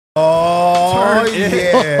Oh,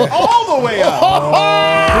 yeah. All the way up.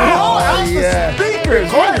 Oh, yeah.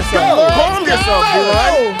 Speakers. Calm yourself,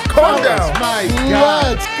 D-line. Calm down. My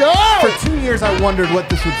God. Let's go. For 2 years, I wondered what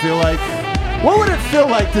this would feel like. What would it feel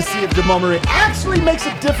like to see if Jamal Murray actually makes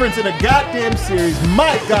a difference in a goddamn series?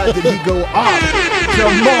 My God, did he go off?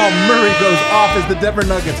 Jamal Murray goes off as the Denver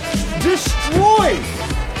Nuggets destroy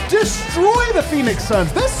the Phoenix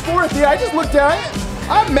Suns. This score at the I just looked down.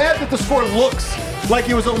 I'm mad that the score looks like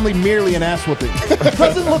it was only merely an ass whooping. It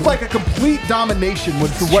doesn't look like a complete domination,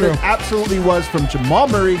 which is what it absolutely was from Jamal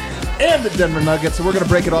Murray and the Denver Nuggets. So we're going to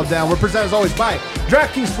break it all down. We're presented as always by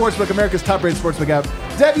DraftKings Sportsbook, America's top-rated sportsbook app.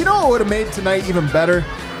 Dev, you know what would have made tonight even better?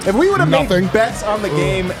 If we would have made bets on the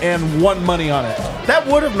game and won money on it. That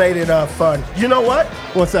would have made it fun. You know what?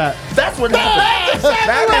 What's that? That's what happened.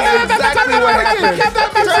 That is exactly what happened.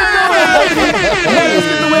 Nuggets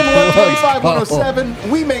get the win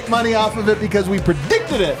 125-107. We make money off of it because we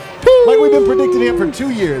predicted it. Like we've been predicting it for 2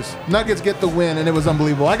 years. Nuggets get the win, and it was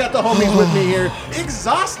unbelievable. I got the homies with me here,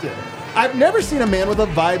 exhausted. I've never seen a man with a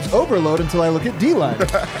vibes overload until I look at D-line.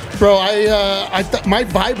 Bro, I thought my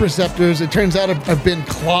vibe receptors, it turns out, have been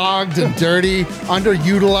clogged and dirty,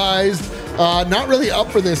 underutilized. Not really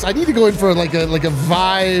up for this. I need to go in for like a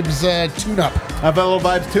vibes tune-up. Have a little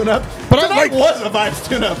vibes tune-up? But tonight was a vibes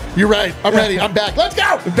tune-up. You're right. I'm ready. I'm back. Let's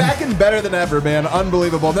go. Back and better than ever, man.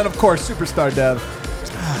 Unbelievable. And then, of course, superstar Dev.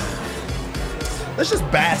 Let's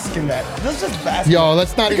just bask in that. Let's just bask. Yo,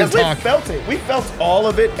 let's not even talk. We felt it. We felt all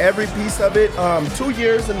of it, every piece of it. 2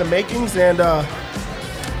 years in the makings, and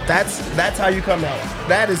that's how you come out.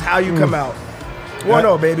 That is how you come out.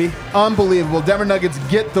 1-0, baby. Unbelievable. Denver Nuggets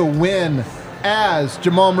get the win as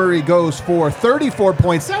Jamal Murray goes for 34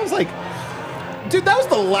 points. Sounds like, dude, that was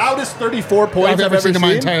the loudest 34 points I've ever seen in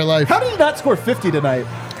my entire life. How did he not score 50 tonight?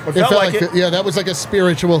 It felt like it. Yeah, that was like a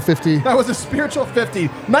spiritual 50. That was a spiritual 50.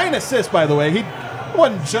 9 assists, by the way. He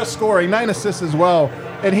wasn't just scoring, 9 assists as well.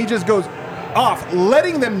 And he just goes off,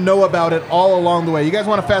 letting them know about it all along the way. You guys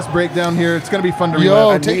want a fast breakdown here? It's going to be fun to read.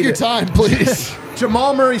 Yo, take your time, please.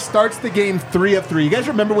 Jamal Murray starts the game 3 of 3. You guys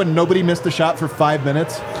remember when nobody missed a shot for 5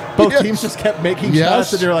 minutes? Both teams just kept making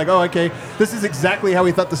shots, and you're like, oh, okay, this is exactly how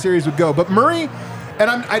we thought the series would go. But Murray, and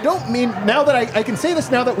I don't mean, now that I can say this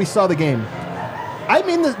now that we saw the game. I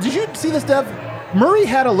mean, did you see this, Dev? Murray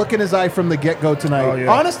had a look in his eye from the get-go tonight. Oh,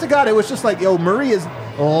 yeah. Honest to God, it was just like, yo, Murray is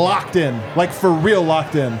locked in. Like, for real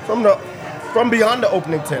locked in. From beyond the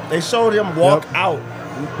opening tip. They showed him walk out.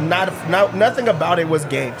 Nothing about it was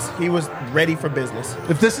games. He was ready for business.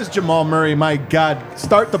 If this is Jamal Murray, my God,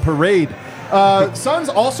 start the parade. Suns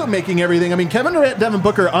also making everything. I mean, Kevin Durant, Devin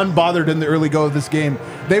Booker unbothered in the early go of this game.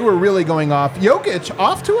 They were really going off. Jokic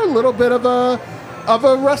off to a little bit of a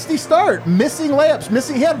rusty start, missing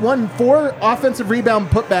layups, he had 4 offensive rebound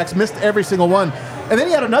putbacks, missed every single one. And then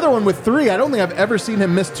he had another one with 3. I don't think I've ever seen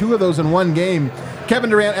him miss 2 of those in one game.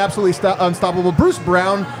 Kevin Durant, absolutely unstoppable. Bruce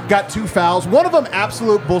Brown got 2 fouls. One of them,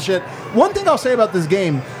 absolute bullshit. One thing I'll say about this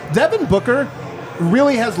game, Devin Booker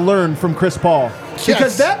really has learned from Chris Paul.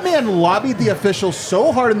 Because that man lobbied the officials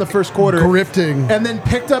so hard in the first quarter. Grifting. And then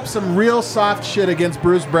picked up some real soft shit against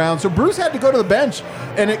Bruce Brown. So Bruce had to go to the bench,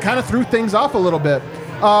 and it kind of threw things off a little bit.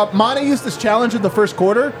 Monty used this challenge in the first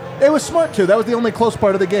quarter. It was smart, too. That was the only close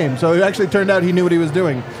part of the game. So it actually turned out he knew what he was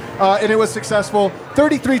doing. And it was successful.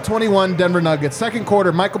 33-21 Denver Nuggets. Second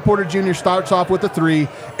quarter, Michael Porter Jr. starts off with a 3,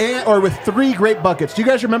 with 3 great buckets. Do you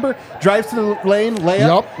guys remember? Drives to the lane,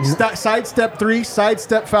 layup, sidestep 3,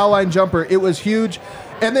 sidestep foul line jumper. It was huge.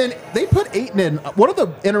 And then they put Ayton in. One of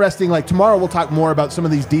the interesting, tomorrow we'll talk more about some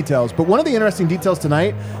of these details, but one of the interesting details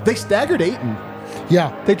tonight, they staggered Ayton.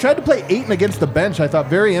 Yeah. They tried to play Ayton against the bench. I thought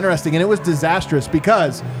very interesting, and it was disastrous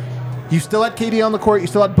because you still had KD on the court, you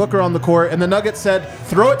still had Booker on the court, and the Nuggets said,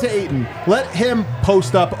 throw it to Ayton. Let him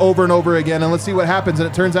post up over and over again, and let's see what happens. And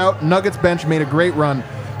it turns out Nuggets bench made a great run.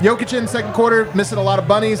 Jokic in second quarter, missing a lot of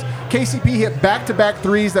bunnies. KCP hit back-to-back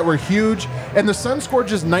threes that were huge, and the Suns scored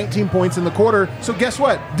just 19 points in the quarter. So guess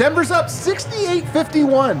what? Denver's up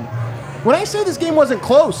 68-51. When I say this game wasn't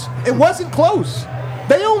close, it wasn't close.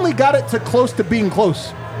 They only got it to close to being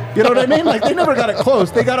close. You know what I mean? They never got it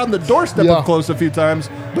close. They got on the doorstep of close a few times,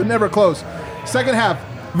 but never close. Second half,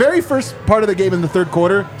 very first part of the game in the third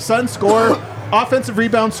quarter, Suns score, offensive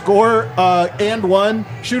rebound, score, and 1.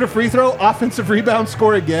 Shoot a free throw, offensive rebound,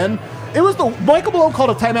 score again. It was Michael Malone called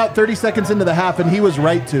a timeout 30 seconds into the half, and he was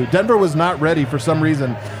right to. Denver was not ready for some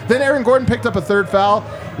reason. Then Aaron Gordon picked up a 3rd foul.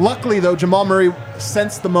 Luckily, though, Jamal Murray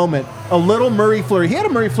sensed the moment. A little Murray flurry. He had a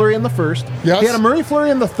Murray flurry in the first. Yes. He had a Murray flurry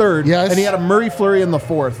in the 3rd. Yes. And he had a Murray flurry in the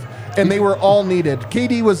 4th. And they were all needed.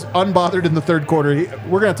 KD was unbothered in the 3rd quarter.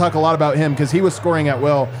 We're going to talk a lot about him because he was scoring at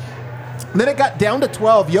will. Then it got down to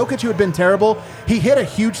 12. Jokic, who had been terrible, he hit a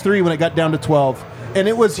huge three when it got down to 12. And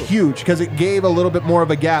it was huge because it gave a little bit more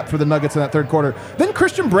of a gap for the Nuggets in that third quarter. Then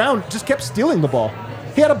Christian Brown just kept stealing the ball.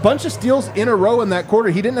 He had a bunch of steals in a row in that quarter.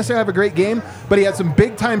 He didn't necessarily have a great game, but he had some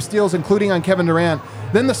big-time steals, including on Kevin Durant.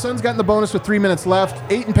 Then the Suns got in the bonus with 3 minutes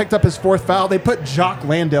left. Ayton picked up his fourth foul. They put Jock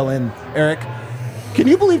Landale in, Eric. Can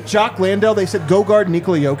you believe Jock Landale, they said, go guard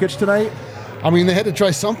Nikola Jokic tonight? I mean, they had to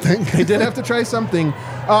try something. They did have to try something.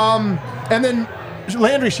 And then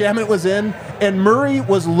Landry Shamet was in, and Murray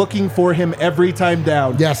was looking for him every time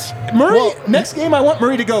down. Yes. Murray, next game, I want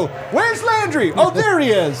Murray to go, where's Landry? Oh, there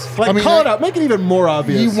he is. Call it out. Make it even more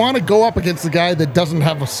obvious. You want to go up against the guy that doesn't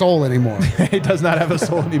have a soul anymore. He does not have a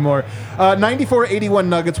soul anymore. 94-81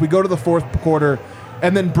 Nuggets. We go to the fourth quarter.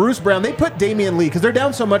 And then Bruce Brown, they put Damian Lee, because they're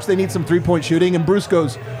down so much they need some three-point shooting. And Bruce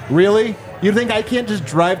goes, really? You think I can't just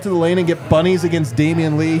drive to the lane and get bunnies against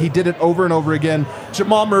Damian Lee? He did it over and over again.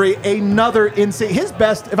 Jamal Murray, another insane. His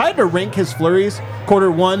best, if I had to rank his flurries, quarter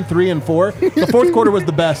 1, 3, and 4, the fourth quarter was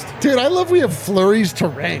the best. Dude, I love we have flurries to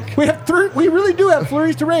rank. We really do have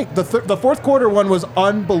flurries to rank. The fourth quarter one was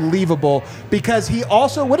unbelievable because he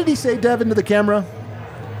also, what did he say, Devin, to the camera?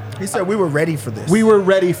 He said, we were ready for this. We were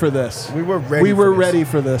ready for this. We were ready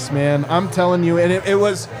for this, man. I'm telling you. And it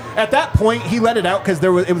was, at that point, he let it out because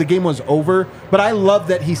the game was over. But I love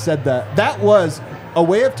that he said that. That was a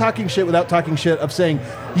way of talking shit without talking shit, of saying,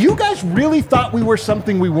 you guys really thought we were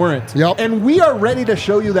something we weren't. Yep. And we are ready to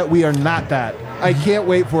show you that we are not that. I can't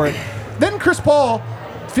wait for it. Then Chris Paul,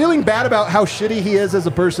 feeling bad about how shitty he is as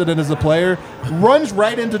a person and as a player, runs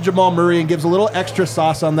right into Jamal Murray and gives a little extra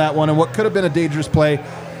sauce on that one and what could have been a dangerous play.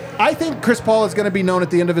 I think Chris Paul is going to be known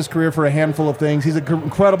at the end of his career for a handful of things. He's an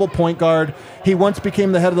incredible point guard. He once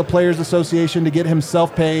became the head of the Players Association to get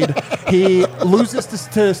himself paid. He loses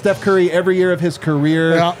to Steph Curry every year of his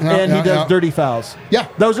career, and he does dirty fouls. Yeah.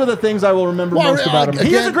 Those are the things I will remember most about him.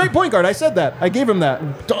 He is a great point guard. I said that. I gave him that.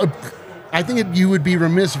 I think you would be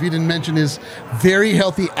remiss if you didn't mention his very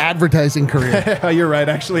healthy advertising career. You're right,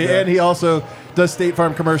 actually. Yeah. And he also does State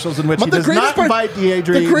Farm commercials in which he does not invite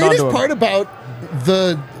Deidre. The greatest part about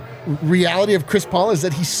the reality of Chris Paul is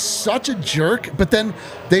that he's such a jerk, but then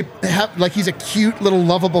they have, like, he's a cute little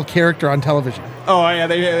lovable character on television. Oh yeah,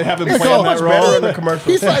 they have him playing that role in the commercials.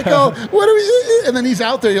 He's like, oh, what are we? And then he's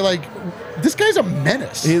out there. You're like, this guy's a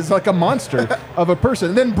menace. He's like a monster of a person.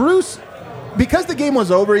 And then Bruce, because the game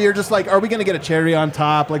was over, you're just like, are we going to get a cherry on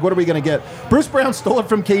top? Like, what are we going to get? Bruce Brown stole it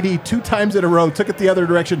from KD 2 times in a row, took it the other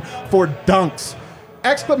direction for dunks.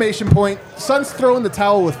 Exclamation point. Suns throw in the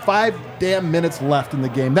towel with 5 damn minutes left in the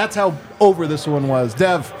game. That's how over this one was.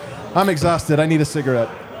 Dev, I'm exhausted. I need a cigarette.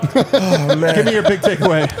 Oh, man. Give me your big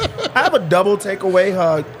takeaway. I have a double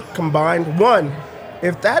takeaway combined. One,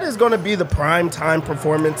 if that is going to be the prime time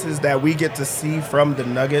performances that we get to see from the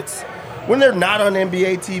Nuggets, when they're not on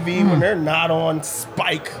NBA TV, when they're not on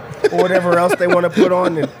Spike or whatever else they want to put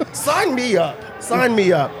on, then sign me up. Sign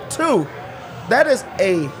me up. 2, that is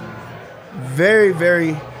a very,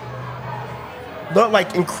 very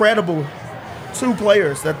incredible 2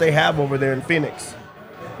 players that they have over there in Phoenix.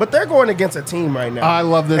 But they're going against a team right now. I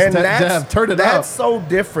love this. And Dev, turn it up. That's so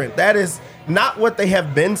different. That is not what they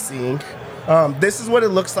have been seeing. This is what it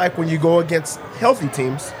looks like when you go against healthy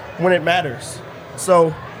teams when it matters.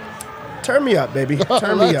 So turn me up, baby.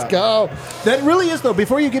 Turn me up. Let's go. That really is, though,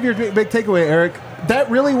 before you give your big takeaway, Eric, that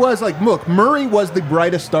really was like, look, Murray was the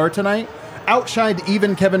brightest star tonight, outshined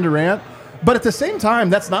even Kevin Durant. But at the same time,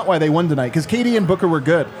 that's not why they won tonight, because KD and Booker were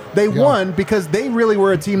good. They won because they really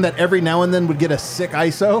were a team that every now and then would get a sick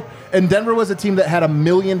ISO, and Denver was a team that had a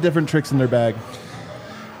million different tricks in their bag.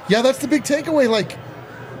 Yeah, that's the big takeaway. Like,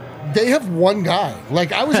 they have one guy.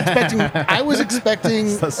 Like, I was expecting a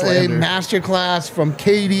masterclass from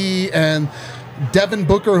KD and Devin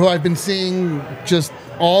Booker, who I've been seeing just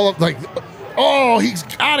all of, like, oh, he's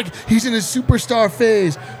in his superstar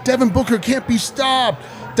phase. Devin Booker can't be stopped.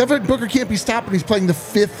 Devin Booker can't be stopped, and he's playing the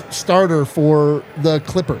 5th starter for the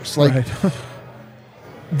Clippers. Like, right.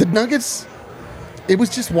 The Nuggets, it was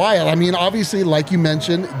just wild. I mean, obviously, like you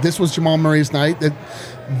mentioned, this was Jamal Murray's night.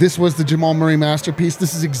 This was the Jamal Murray masterpiece.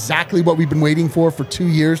 This is exactly what we've been waiting for 2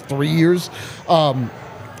 years, 3 years.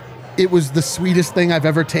 It was the sweetest thing I've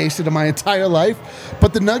ever tasted in my entire life.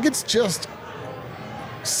 But the Nuggets just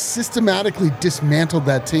systematically dismantled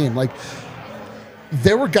that team. Like,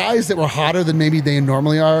 there were guys that were hotter than maybe they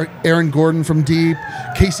normally are. Aaron Gordon from deep.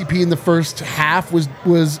 KCP in the first half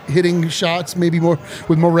was hitting shots maybe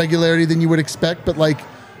with more regularity than you would expect. But, like,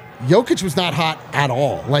 Jokic was not hot at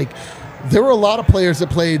all. Like, there were a lot of players that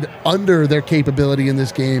played under their capability in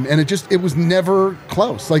this game, and it was never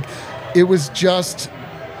close. Like, it was just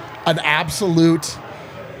an absolute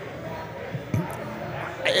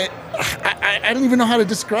I don't even know how to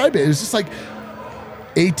describe it. It was just like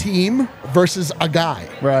a team versus a guy.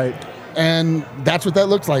 Right. And that's what that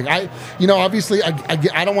looks like. Obviously,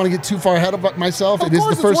 I don't want to get too far ahead of myself. It is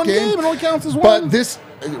the first game. It only counts as one. But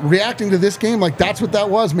reacting to this game, like, that's what that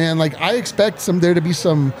was, man. Like, I expect there to be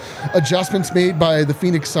some adjustments made by the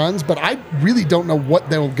Phoenix Suns, but I really don't know what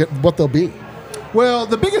they'll be. Well,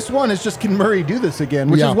 the biggest one is just, can Murray do this again?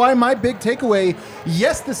 Which is why my big takeaway,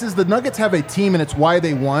 yes, the Nuggets have a team and it's why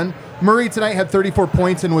they won. Murray tonight had 34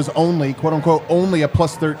 points and was only, quote unquote, only a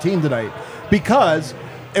plus 13 tonight. Because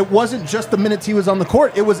it wasn't just the minutes he was on the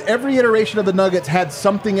court. It was every iteration of the Nuggets had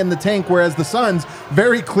something in the tank, whereas the Suns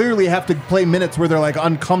very clearly have to play minutes where they're like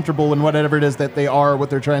uncomfortable in whatever it is that they are, what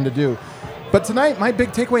they're trying to do. But tonight, my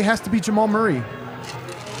big takeaway has to be Jamal Murray.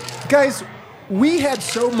 Guys, we had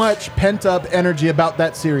so much pent-up energy about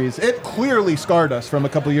that series. It clearly scarred us from a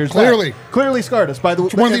couple years back. Clearly scarred us. By the way,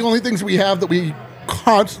 it's one of the only things we have that we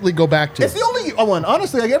constantly go back to. It's the only one.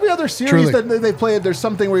 Honestly, like every other series that they've played, there's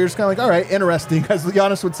something where you're just kind of like, all right, interesting. As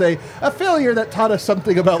Giannis would say, a failure that taught us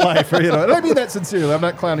something about life. Or, and I mean that sincerely. I'm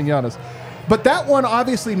not clowning Giannis. But that one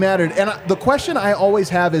obviously mattered. And the question I always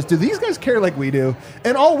have is, do these guys care like we do?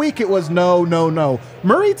 And all week it was no, no, no.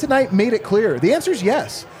 Murray tonight made it clear. The answer is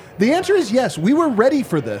yes. The answer is yes. We were ready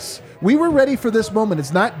for this. We were ready for this moment.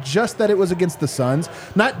 It's not just that it was against the Suns,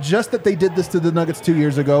 not just that they did this to the Nuggets 2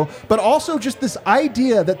 years ago, but also just this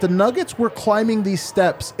idea that the Nuggets were climbing these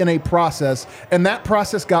steps in a process, and that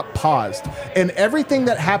process got paused. And everything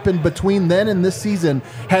that happened between then and this season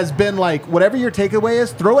has been like, whatever your takeaway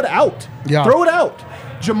is, throw it out. Yeah. Throw it out.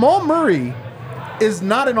 Jamal Murray is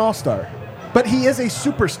not an all-star. But he is a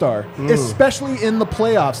superstar, especially in the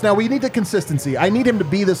playoffs. Now, we need the consistency. I need him to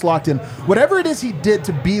be this locked in. Whatever it is he did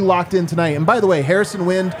to be locked in tonight, and by the way, Harrison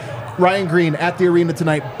Wind, Ryan Green at the arena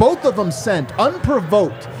tonight, both of them sent,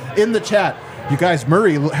 unprovoked, in the chat, you guys,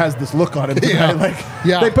 Murray has this look on him tonight.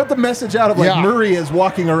 They put the message out of Murray is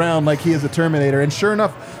walking around like he is a Terminator. And sure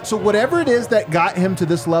enough, so whatever it is that got him to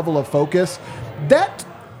this level of focus, that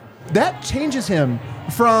changes him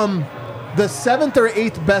from the 7th or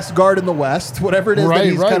 8th best guard in the West, whatever it is that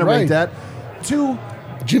he's kind of ranked at, to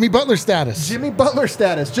Jimmy Butler status.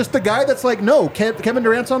 Just the guy that's like, no, Kevin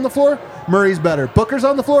Durant's on the floor, Murray's better. Booker's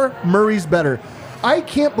on the floor, Murray's better. I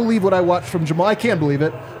can't believe what I watched from Jamal. I can't believe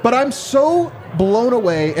it. But I'm so blown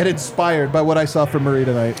away and inspired by what I saw from Murray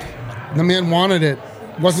tonight. The man wanted it.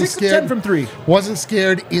 Wasn't 6 scared. of 10 from 3. Wasn't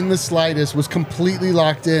scared in the slightest. Was completely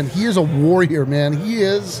locked in. He is a warrior, man. He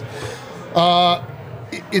is.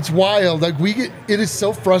 It's wild. Like it is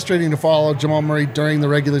so frustrating to follow Jamal Murray during the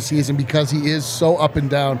regular season because he is so up and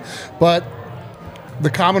down. But the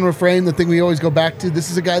common refrain, the thing we always go back to,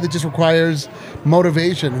 this is a guy that just requires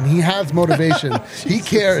motivation, and he has motivation. He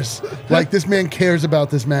cares. Like, this man cares about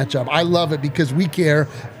this matchup. I love it because we care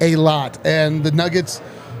a lot, and the Nuggets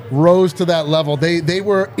rose to that level. They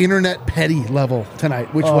were internet petty level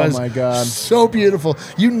tonight, which was my God. So beautiful.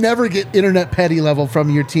 You never get internet petty level from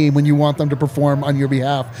your team when you want them to perform on your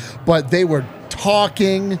behalf. But they were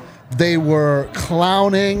talking, they were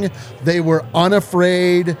clowning, they were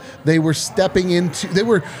unafraid, they were they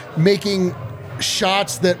were making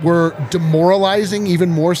shots that were demoralizing even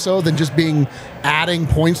more so than just adding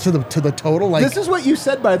points to the total. Like, this is what you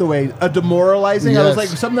said, by the way, a demoralizing. Yes. I was like,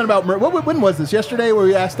 something about Murray. When was this? Yesterday, where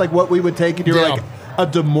we asked like what we would take, and you were like, a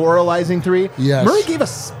demoralizing 3. Yes. Murray gave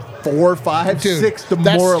us 4, 5, 6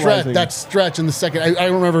 demoralizing. That stretch in the second. I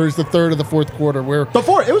remember it was the third or the fourth quarter where the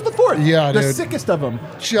fourth. It was the fourth. Yeah, the dude. sickest of them.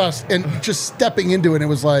 Just stepping into it. It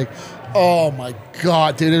was like, oh my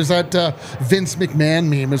God, dude! It was that Vince McMahon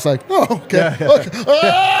meme. It's like, oh, okay, Yeah. okay.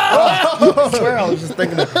 I swear I was just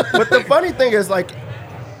thinking that. But the funny thing is, like,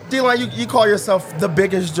 D-Line, you call yourself the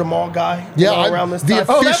biggest Jamal guy around this time?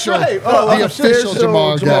 Official, that's right. the official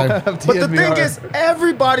Jamal guy. But the thing is,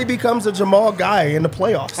 everybody becomes a Jamal guy in the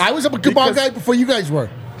playoffs. I was a Jamal guy before you guys were.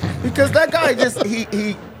 Because that guy just,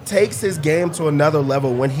 he takes his game to another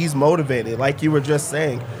level when he's motivated, like you were just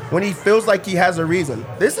saying, when he feels like he has a reason.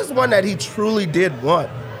 This is one that he truly did want.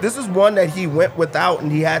 This is one that he went without,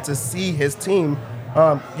 and he had to see his team,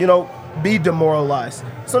 be demoralized.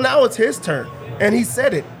 So now it's his turn, and he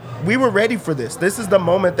said it. We were ready for this. This is the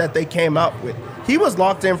moment that they came out with. He was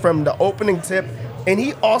locked in from the opening tip, and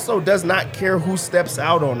he also does not care who steps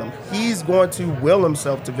out on him. He's going to will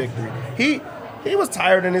himself to victory. He was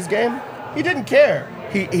tired in his game. He didn't care.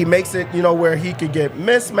 He makes it, where he could get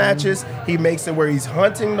mismatches. He makes it where he's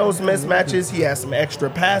hunting those mismatches. He has some extra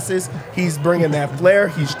passes. He's bringing that flair.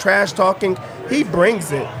 He's trash talking. He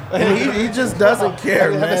brings it. And he just doesn't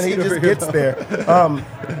care, man. He just gets there.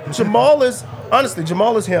 Jamal is Honestly,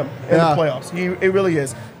 Jamal is him in the playoffs. It really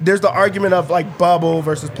is. There's the argument of like bubble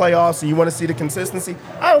versus playoffs, and you want to see the consistency.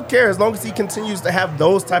 I don't care as long as he continues to have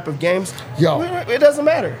those type of games. It doesn't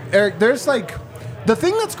matter. Eric, there's like the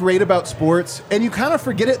thing that's great about sports, and you kind of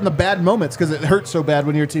forget it in the bad moments because it hurts so bad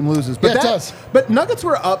when your team loses. But it does. But Nuggets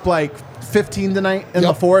were up like 15 tonight in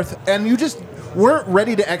the fourth, and you just weren't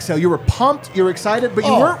ready to exhale. You were pumped, you were excited, but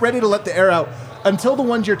you weren't ready to let the air out until the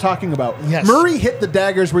ones you're talking about. Yes. Murray hit the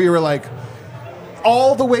daggers where you were like,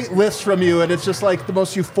 all the weight lifts from you, and it's just like the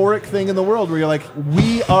most euphoric thing in the world where you're like,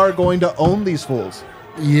 we are going to own these fools.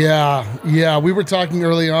 Yeah. We were talking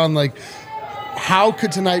early on, like, how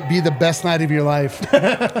could tonight be the best night of your life?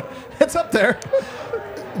 It's up there.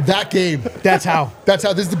 That game. That's how. This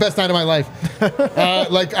is the best night of my life.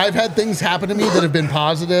 Like, I've had things happen to me that have been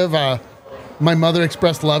positive. My mother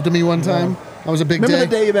expressed love to me one time. That was a big day. Remember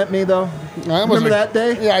the day you met me, though? Remember that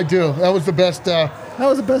day? Yeah, I do. That was the best. That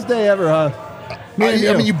was the best day ever, huh?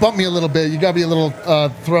 I mean, you bumped me a little bit. You got me a little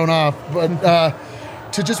thrown off. But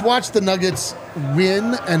to just watch the Nuggets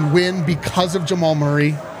win because of Jamal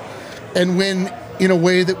Murray and win in a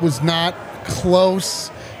way that was not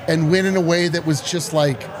close and win in a way that was just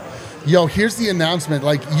like, yo, here's the announcement.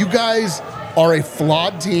 Like, you guys are a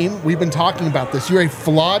flawed team. We've been talking about this. You're a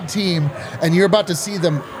flawed team, and you're about to see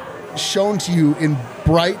them shown to you in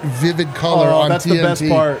bright, vivid color on that's TNT. The best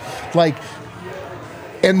part. Like,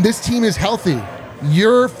 and this team is healthy.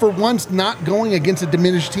 You're, for once, not going against a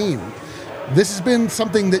diminished team. This has been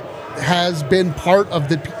something that has been part of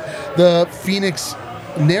the Phoenix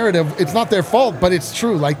narrative. It's not their fault, but it's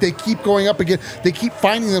true. Like, they keep going up against, they keep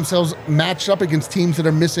finding themselves matched up against teams that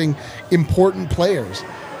are missing important players.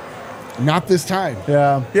 Not this time.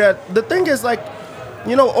 Yeah. Yeah, the thing is, like,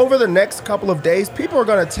 you know, over the next couple of days, people are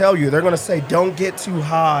going to tell you, they're going to say, don't get too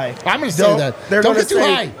high. I'm going to say that. Don't get too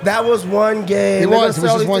high. That was one game. It was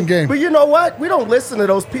just one game. But you know what? We don't listen to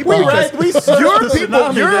those people. You're a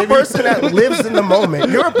person that lives in the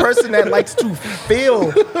moment. You're a person that likes to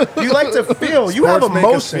feel. You like to feel. You have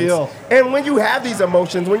emotions. And when you have these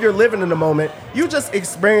emotions, when you're living in the moment, you just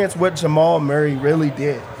experience what Jamal Murray really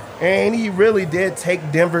did. And he really did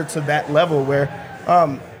take Denver to that level where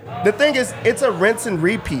the thing is, it's a rinse and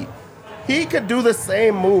repeat. He could do the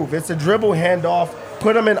same move. It's a dribble handoff,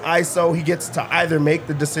 put him in ISO. He gets to either make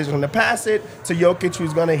the decision to pass it to Jokic,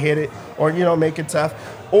 who's going to hit it, or, you know, make it tough.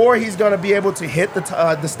 Or he's going to be able to hit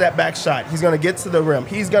the step-back shot. He's going to get to the rim.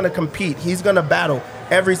 He's going to compete. He's going to battle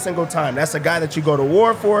every single time. That's a guy that you go to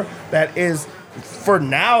war for, that is, for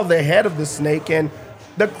now, the head of the snake. And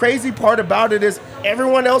the crazy part about it is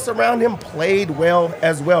everyone else around him played well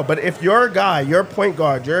as well. But if your guy, your point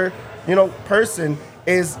guard, your person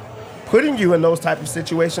is putting you in those type of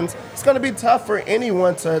situations, it's going to be tough for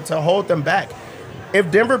anyone to hold them back.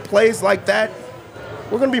 If Denver plays like that,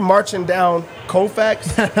 we're going to be marching down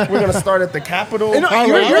Koufax. We're going to start at the Capitol. Calm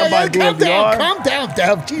down,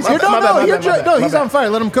 Dev. Jesus. He's on fire.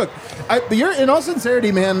 Let him cook. You're, in all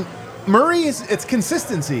sincerity, man, Murray's, it's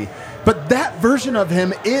consistency. But that version of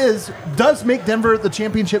him does make Denver the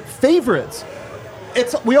championship favorites.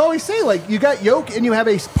 We always say, like, you got Jokic and you have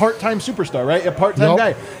a part-time superstar, right? A part-time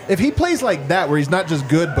guy. If he plays like that, where he's not just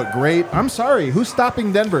good but great, I'm sorry. Who's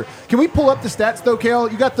stopping Denver? Can we pull up the stats, though,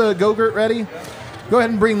 Kale? You got the Go-Gurt ready? Go ahead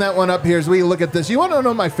and bring that one up here as we look at this. You want to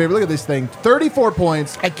know my favorite? Look at this thing. 34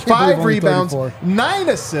 points, 5 rebounds, 9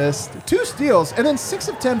 assists, 2 steals, and then 6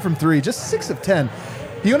 of 10 from 3. Just 6 of 10.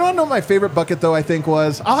 You want to know my favorite bucket, though, I think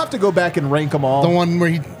was? I'll have to go back and rank them all. The one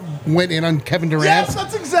where he went in on Kevin Durant? Yes,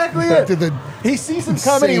 that's exactly it. He sees him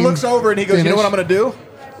coming, he looks over, and he goes, you know what I'm going to do?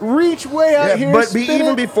 Reach way out here. But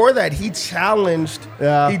even before that, he challenged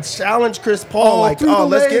Chris Paul,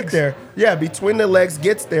 let's get there. Yeah, between the legs,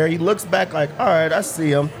 gets there. He looks back like, all right, I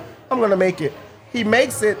see him. I'm going to make it. He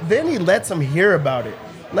makes it. Then he lets him hear about it.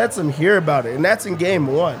 And that's in game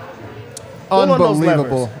 1.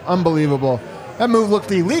 Unbelievable. That move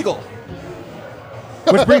looked illegal.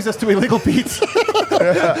 Which brings us to illegal Pete's.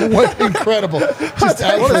 What incredible. Just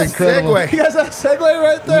what a incredible. segue. He has a segue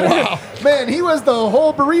right there. Wow. Man, he was the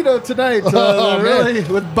whole burrito tonight. Really,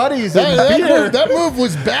 with buddies and beer. That move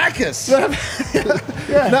was Bacchus.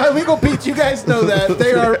 Now, Illegal Pete's, you guys know that.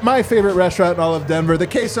 They are my favorite restaurant in all of Denver. The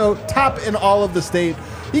queso, top in all of the state.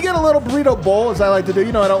 You get a little burrito bowl, as I like to do.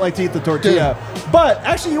 You know I don't like to eat the tortilla. But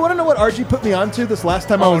actually, you want to know what RG put me onto this last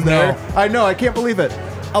time I was there? I know, I can't believe it.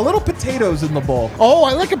 a little potatoes in the bowl. Oh,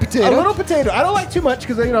 I like a potato. A little potato. I don't like too much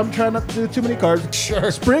because I'm trying not to do too many carbs.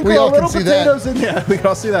 Sure. Sprinkle We all a little can see potatoes in there. We can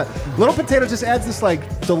all see that. Little potato just adds this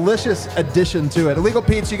delicious addition to it. Illegal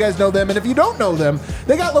Pete's, you guys know them, and if you don't know them,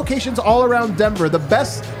 they got locations all around Denver. The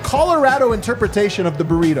best Colorado interpretation of the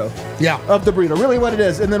burrito. Yeah. Of the burrito. Really, what it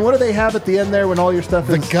is. And then what do they have at the end there when all your stuff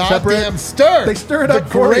is goddamn separate? stir. They stir it up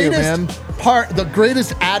for you, man. The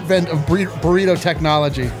greatest advent of burrito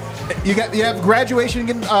technology. You have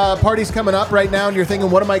graduation parties coming up right now, and you're thinking,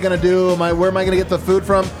 what am I going to do? Where am I going to get the food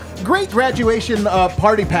from? Great graduation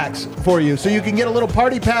party packs for you. So you can get a little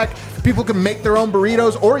party pack. People can make their own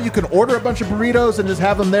burritos, or you can order a bunch of burritos and just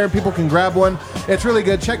have them there. People can grab one. It's really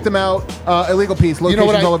good. Check them out. Illegal Pete's,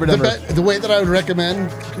 locations all over Denver. The way that I would recommend,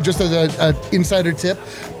 just as an insider tip,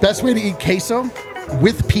 best way to eat queso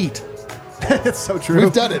with Pete. It's so true.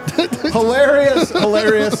 We've done it.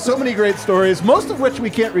 hilarious. So many great stories, most of which we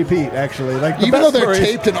can't repeat, actually. Even though they're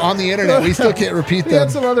taped and on the internet, we still can't repeat them. We had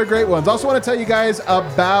some other great ones. Also want to tell you guys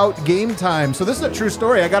about Game Time. So this is a true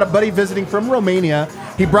story. I got a buddy visiting from Romania.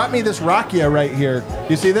 He brought me this rakia right here.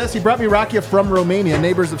 You see this? He brought me rakia from Romania,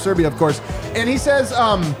 neighbors of Serbia, of course. And he says,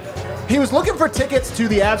 he was looking for tickets to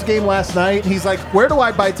the Avs game last night. He's like, where do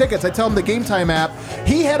I buy tickets? I tell him the Game Time app.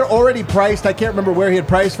 He had already priced. I can't remember where he had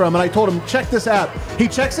priced from. And I told him, check this app. He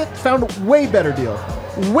checks it, found a way better deal.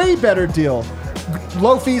 Way better deal.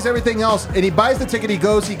 Low fees, everything else. And he buys the ticket. He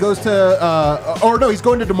goes to, he's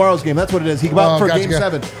going to tomorrow's game. That's what it is. He bought for Game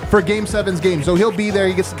 7. For Game 7's game. So he'll be there.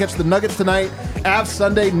 He gets to catch the Nuggets tonight. Avs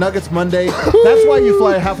Sunday, Nuggets Monday. That's why you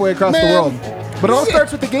fly halfway across the world. But it all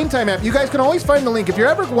starts with the Game Time app. You guys can always find the link. If you're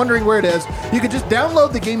ever wondering where it is, you can just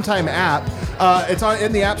download the Game Time app. It's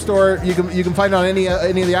in the App Store. You can find it on any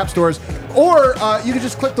of the app stores. Or you can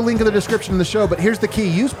just click the link in the description of the show. But here's the key.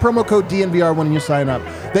 Use promo code DNVR when you sign up.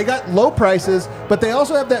 They got low prices, but they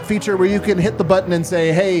also have that feature where you can hit the button and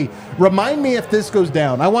say, hey, remind me if this goes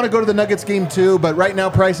down. I want to go to the Nuggets game too, but right now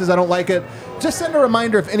prices, I don't like it. Just send a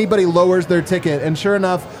reminder if anybody lowers their ticket. And sure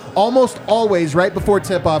enough, almost always right before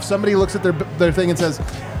tip-off, somebody looks at their thing and says,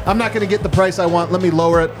 I'm not going to get the price I want. Let me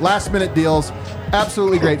lower it. Last-minute deals.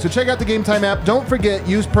 Absolutely great. So check out the Game Time app. Don't forget,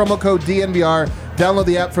 use promo code DNVR. Download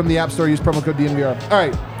the app from the App Store. Use promo code DNVR. All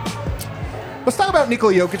right. Let's talk about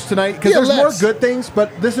Nikola Jokic tonight, because there's more good things,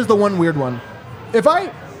 but this is the one weird one. If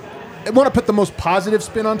I want to put the most positive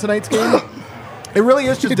spin on tonight's game, it really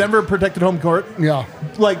is just Denver protected home court. Yeah.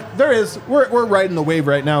 We're riding the wave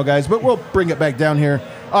right now, guys, but we'll bring it back down here,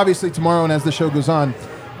 obviously, tomorrow and as the show goes on.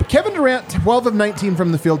 But Kevin Durant, 12 of 19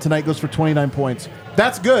 from the field tonight, goes for 29 points.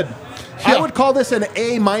 That's good. Yeah. I would call this an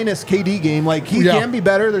A- KD game. He can be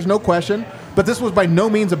better, there's no question, but this was by no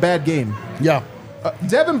means a bad game. Yeah.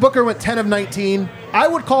 Devin Booker went 10 of 19. I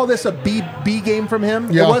would call this a B game from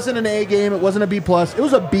him. Yeah. It wasn't an A game. It wasn't a B+. It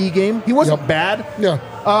was a B game. He wasn't bad. Yeah.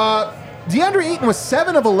 DeAndre Ayton was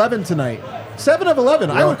 7 of 11 tonight. 7 of 11.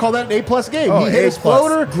 Yeah. I would call that an A+ game. Oh, he hit his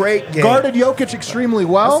floater. Great game. Guarded Jokic extremely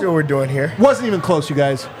well. I see what we're doing here. Wasn't even close, you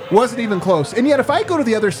guys. Wasn't even close. And yet, if I go to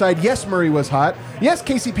the other side, yes, Murray was hot. Yes,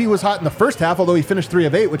 KCP was hot in the first half, although he finished 3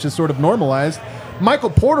 of 8, which is sort of normalized.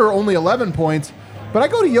 Michael Porter, only 11 points. But I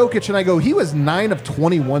go to Jokic and I go, he was 9 of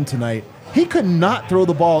 21 tonight. He could not throw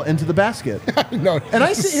the ball into the basket. No, and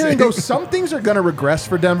I sit here and go, some things are going to regress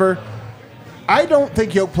for Denver. I don't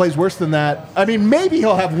think Jokic plays worse than that. I mean, maybe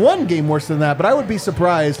he'll have one game worse than that, but I would be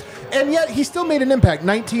surprised. And yet, he still made an impact.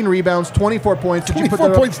 19 rebounds, 24 points.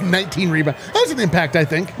 24 points, 19 rebounds. That was an impact, I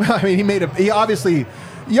think. I mean, he obviously...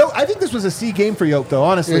 I think this was a C game for Jokic, though,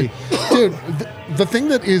 honestly. Dude, the thing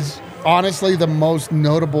that is honestly the most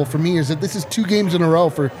notable for me is that this is 2 games in a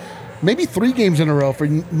row maybe 3 games in a row for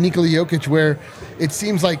Nikola Jokic, where it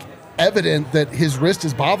seems like evident that his wrist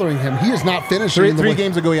is bothering him. He is not finishing. 3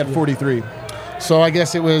 games ago, he had 43. So I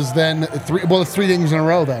guess it was then 3. Well, it's 3 games in a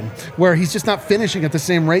row then, where he's just not finishing at the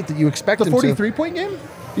same rate that you expect him to. The 43-point game?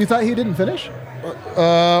 You thought he didn't finish?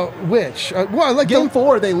 Which? Game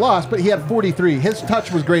 4, they lost, but he had 43. His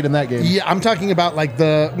touch was great in that game. Yeah, I'm talking about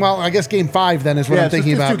I guess Game 5 then is what I'm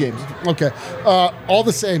thinking about. 2 games. Okay. All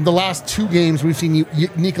the same, the last 2 games we've seen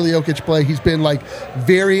Nikola Jokic play, he's been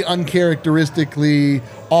very uncharacteristically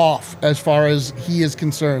off as far as he is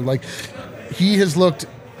concerned. He has looked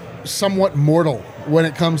somewhat mortal when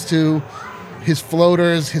it comes to his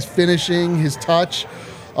floaters, his finishing, his touch.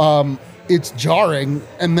 It's jarring,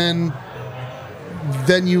 and then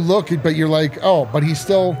you look, but you're like, oh, but he's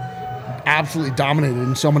still absolutely dominated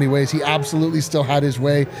in so many ways. He absolutely still had his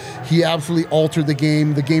way. He absolutely altered the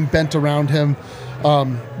game. The game bent around him.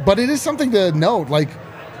 But it is something to note.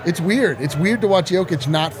 It's weird. It's weird to watch Jokic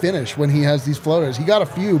not finish when he has these floaters. He got a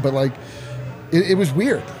few, but it was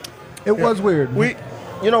weird. It was weird.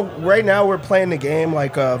 right now we're playing the game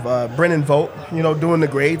like of Brennan Vogt, doing the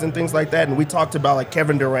grades and things like that. And we talked about like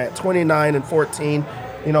Kevin Durant, 29 and 14,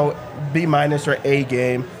 B- or A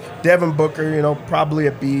game. Devin Booker, probably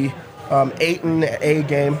a B. Ayton, A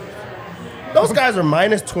game. Those guys are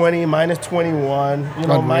minus 20, minus 21,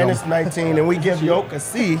 minus 19. And we give Jokic a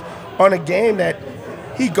C on a game that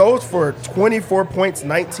he goes for 24 points,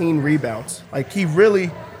 19 rebounds. Like he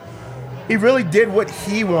really did what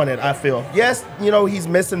he wanted, I feel. Yes, he's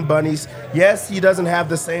missing bunnies. Yes, he doesn't have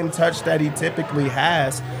the same touch that he typically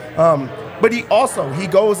has. But he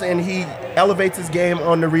goes and he elevates his game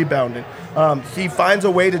on the rebounding. He finds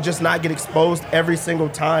a way to just not get exposed every single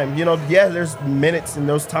time. There's minutes in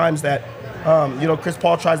those times that, Chris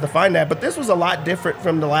Paul tries to find that. But this was a lot different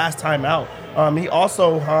from the last time out. He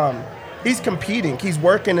also, he's competing. He's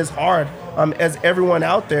working as hard as everyone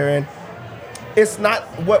out there. And it's not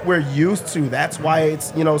what we're used to. That's why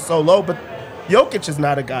it's, so low. But Jokic is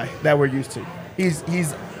not a guy that we're used to.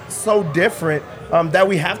 He's so different that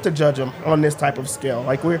we have to judge him on this type of scale.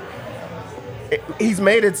 Like he's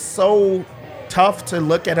made it so tough to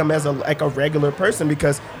look at him as a regular person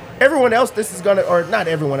because everyone else, or not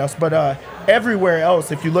everyone else, but everywhere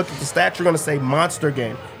else, if you look at the stats, you're going to say monster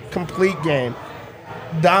game, complete game,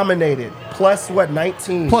 dominated, plus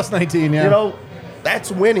 19? Plus 19, yeah.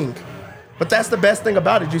 That's winning. But that's the best thing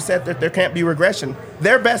about it. You said that there can't be regression.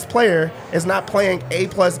 Their best player is not playing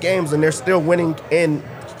A-plus games, and they're still winning in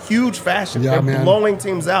huge fashion. Yeah, they're blowing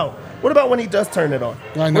teams out. What about when he does turn it on?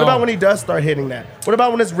 I know. What about when he does start hitting that? What about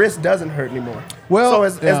when his wrist doesn't hurt anymore? Well, so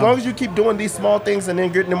as long as you keep doing these small things and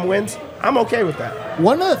then getting them wins, I'm okay with that.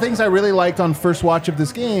 One of the things I really liked on first watch of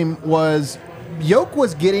this game was Jokic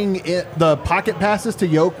was getting the pocket passes to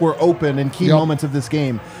Jokic were open in key moments of this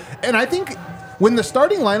game. And I think when the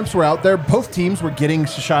starting lineups were out there, both teams were getting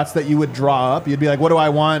shots that you would draw up. You'd be like, what do I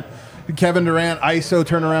want? Kevin Durant, ISO,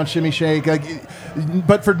 turnaround, shimmy, shake.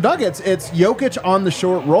 But for Nuggets, it's Jokic on the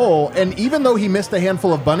short roll. And even though he missed a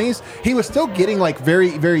handful of bunnies, he was still getting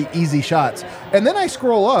very, very easy shots. And then I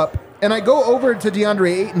scroll up and I go over to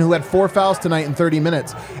DeAndre Ayton, who had 4 fouls tonight in 30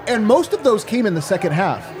 minutes. And most of those came in the second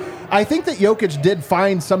half. I think that Jokic did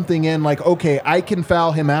find something in okay, I can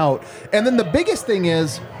foul him out. And then the biggest thing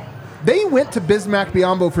is, they went to Bismack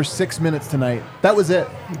Biyombo for 6 minutes tonight. That was it.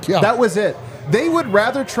 Yeah. That was it. They would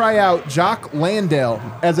rather try out Jock Landale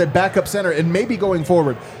as a backup center, and maybe going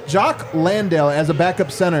forward, Jock Landale as a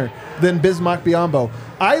backup center than Bismack Biyombo.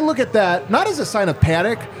 I look at that not as a sign of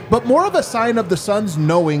panic, but more of a sign of the Suns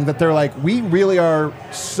knowing that they're like, we really are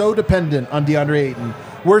so dependent on DeAndre Ayton.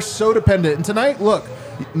 We're so dependent. And tonight, look,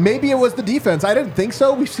 maybe it was the defense. I didn't think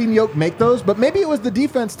so. We've seen Jokic make those, but maybe it was the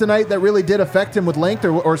defense tonight that really did affect him with length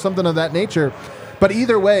or something of that nature. But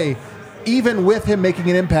either way, even with him making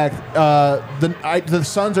an impact, the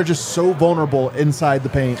Suns are just so vulnerable inside the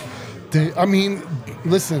paint.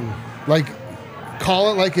 Listen,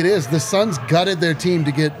 call it like it is. The Suns gutted their team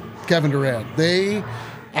to get Kevin Durant. They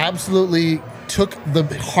absolutely took the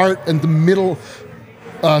heart and the middle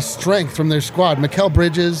strength from their squad. Mikal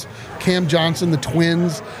Bridges, Cam Johnson, the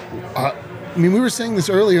twins. We were saying this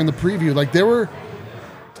earlier in the preview.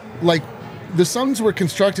 The Suns were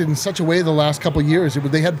constructed in such a way the last couple of years.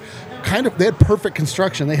 They had perfect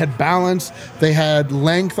construction. They had balance. They had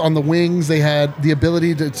length on the wings. They had the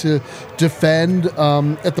ability to defend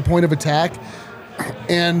at the point of attack.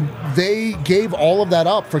 And they gave all of that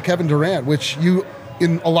up for Kevin Durant, which you,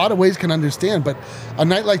 in a lot of ways, can understand. But a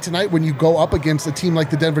night like tonight, when you go up against a team like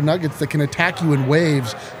the Denver Nuggets that can attack you in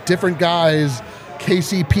waves, different guys,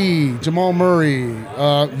 KCP, Jamal Murray,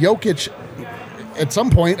 Jokic, at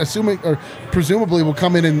some point, presumably will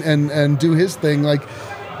come in and do his thing.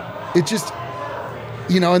 It just,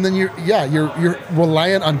 and then you're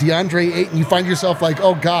reliant on DeAndre Ayton. You find yourself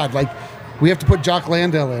oh God, we have to put Jock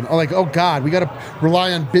Landale in. Oh God, we got to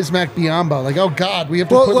rely on Bismack Biyombo. Oh God, we have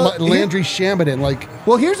to put Landry Shamet in.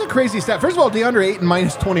 Well, here's a crazy stat. First of all, DeAndre Ayton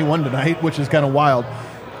minus 21 tonight, which is kind of wild.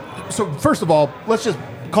 So first of all, let's just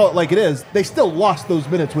call it like it is. They still lost those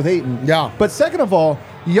minutes with Ayton. Yeah. But second of all,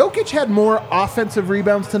 Jokic had more offensive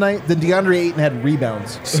rebounds tonight than DeAndre Ayton had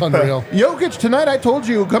rebounds. It's unreal. Jokic tonight, I told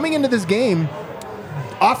you, coming into this game,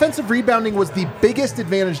 offensive rebounding was the biggest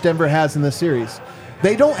advantage Denver has in this series.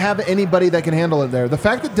 They don't have anybody that can handle it there. The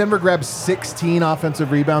fact that Denver grabbed 16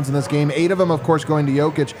 offensive rebounds in this game, 8 of them, of course, going to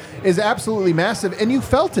Jokic, is absolutely massive, and you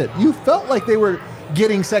felt it. You felt like they were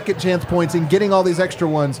getting second chance points and getting all these extra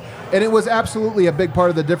ones, and it was absolutely a big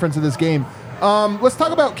part of the difference of this game. Let's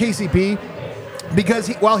talk about KCP. Because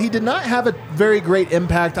while he did not have a very great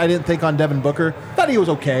impact, I didn't think, on Devin Booker, thought he was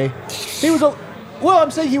okay. Well,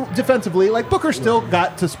 I'm saying he defensively, like Booker still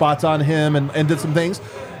got to spots on him and did some things.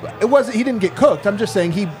 He didn't get cooked. I'm just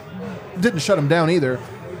saying he didn't shut him down either.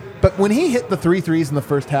 But when he hit the 3 threes in the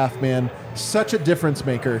first half, man, such a difference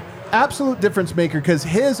maker. Absolute difference maker, because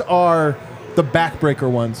his are the backbreaker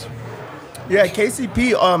ones. Yeah,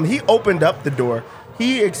 KCP, he opened up the door.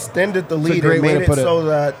 He extended the lead and made it so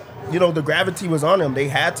that, the gravity was on him. They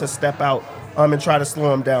had to step out and try to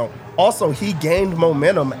slow him down. Also, he gained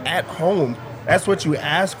momentum at home. That's what you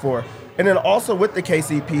ask for. And then also with the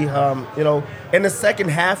KCP, in the second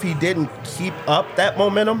half, he didn't keep up that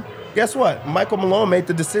momentum. Guess what? Michael Malone made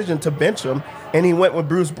the decision to bench him, and he went with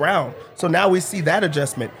Bruce Brown. So now we see that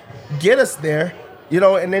adjustment. Get us there,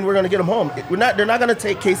 and then we're going to get him home. They're not going to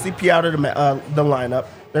take KCP out of the lineup.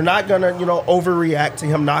 They're not going to, overreact to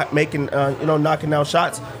him not making, knocking down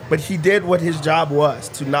shots. But he did what his job was,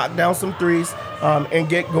 to knock down some threes and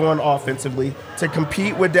get going offensively, to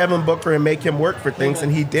compete with Devin Booker and make him work for things,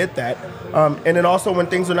 and he did that. And then also when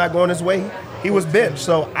things were not going his way, he was benched.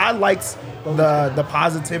 So I liked the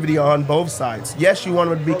positivity on both sides. Yes, you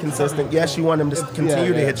want him to be consistent. Yes, you want him to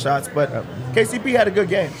continue to hit shots. But KCP had a good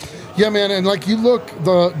game. Yeah, man, and you look,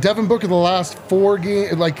 the Devin Booker the last 4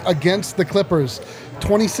 games, against the Clippers,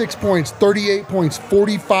 26 points, 38 points,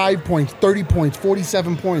 45 points, 30 points,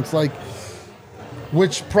 47 points,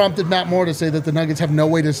 which prompted Matt Moore to say that the Nuggets have no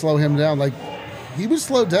way to slow him down. He was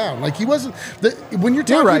slowed down. He wasn't. When you're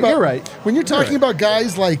talking about, you're right. When you're talking about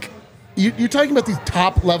guys you're talking about these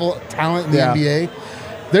top level talent in the NBA.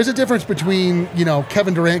 There's a difference between,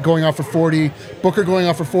 Kevin Durant going off for 40, Booker going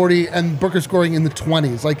off for 40, and Booker scoring in the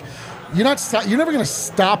 20s. You're never going to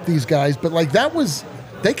stop these guys, but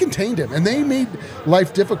they contained him, and they made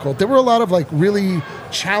life difficult. There were a lot of really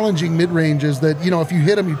challenging mid-ranges that, if you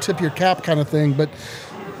hit them, you tip your cap kind of thing, but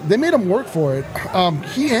they made him work for it.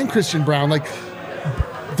 He and Christian Brown,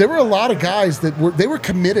 there were a lot of guys that were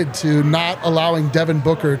committed to not allowing Devin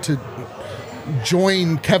Booker to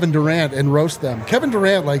join Kevin Durant and roast them. Kevin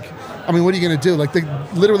Durant, what are you going to do?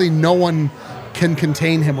 Literally no one can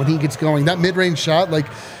contain him when he gets going. That mid-range shot,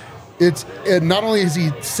 it's not only is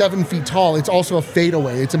he 7 feet tall, it's also a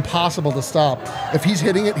fadeaway. It's impossible to stop. If he's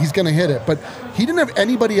hitting it, he's going to hit it. But he didn't have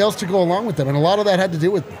anybody else to go along with him, and a lot of that had to do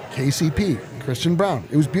with KCP, Christian Brown.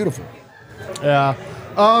 It was beautiful. Yeah.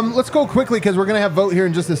 Let's go quickly because we're going to have vote here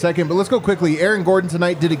in just a second, but let's go quickly. Aaron Gordon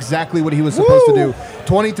tonight did exactly what he was supposed to do.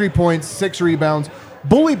 23 points, 6 rebounds,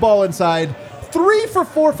 bully ball inside, 3 for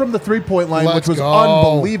 4 from the three-point line, which was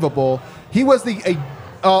unbelievable. He was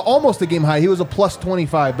almost a game high. He was a plus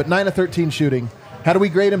 25, but 9 of 13 shooting. How do we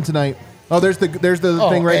grade him tonight? Oh, there's the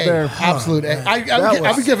thing right there. Absolute A.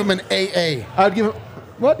 I would give him an AA. I would give him...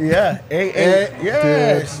 What? Yeah,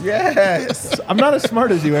 yes. I'm not as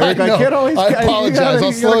smart as you, Eric. I can't always... I apologize.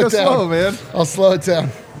 I'll slow it down. Slow, man. I'll slow it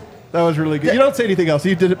down. That was really good. You don't say anything else.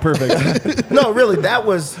 You did it perfect. No, really, that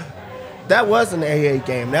was an AA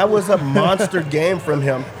game. That was a monster game from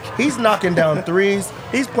him. He's knocking down threes.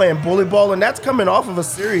 He's playing bully ball, and that's coming off of a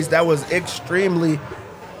series that was extremely,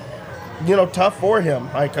 tough for him.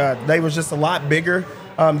 They was just a lot bigger.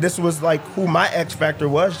 This was who my X factor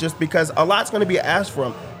was, just because a lot's going to be asked for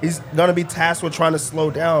him. He's going to be tasked with trying to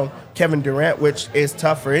slow down Kevin Durant, which is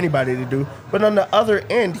tough for anybody to do. But on the other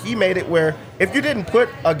end, he made it where if you didn't put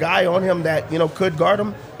a guy on him that, could guard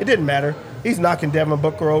him, it didn't matter. He's knocking Devin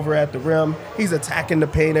Booker over at the rim. He's attacking the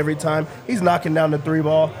paint every time. He's knocking down the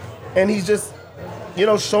 3-ball. And he's just,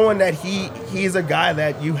 showing that he's a guy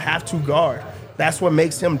that you have to guard. That's what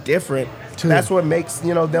makes him different. That's what makes,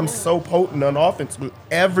 them so potent on offense. When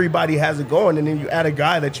everybody has it going, and then you add a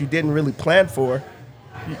guy that you didn't really plan for,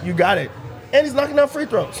 you got it. And he's knocking down free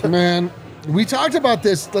throws. Man, we talked about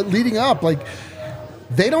this leading up.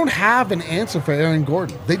 They don't have an answer for Aaron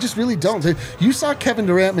Gordon. They just really don't. You saw Kevin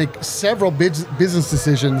Durant make several business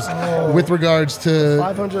decisions with regards to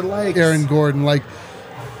 500 likes. Aaron Gordon.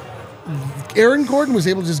 Aaron Gordon was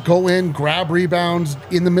able to just go in, grab rebounds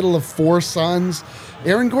in the middle of 4 Suns.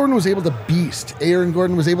 Aaron Gordon was able to beast. Aaron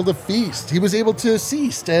Gordon was able to feast. He was able to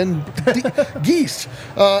cease and geast.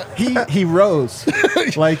 He rose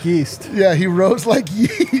like yeast. Yeah, he rose like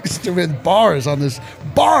yeast with bars on this.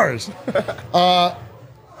 Bars!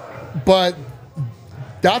 But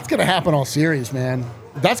that's going to happen all series, man.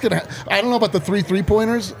 That's going to I don't know about the 3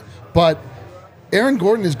 3-pointers, but Aaron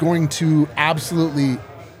Gordon is going to absolutely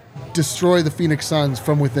destroy the Phoenix Suns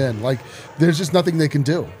from within. There's just nothing they can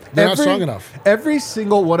do. They're not strong enough. Every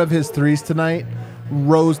single one of his threes tonight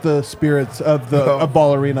rose the spirits of the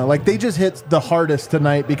Ball Arena. They just hit the hardest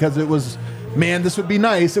tonight because it was, man, this would be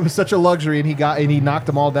nice. It was such a luxury, and he knocked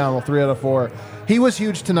them all down, 3 out of 4. He was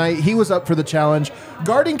huge tonight. He was up for the challenge.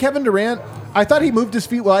 Guarding Kevin Durant, I thought he moved his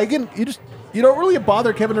feet well. you don't really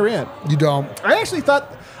bother Kevin Durant. You don't. I actually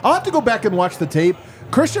thought, I'll have to go back and watch the tape.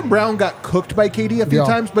 Christian Brown got cooked by KD a few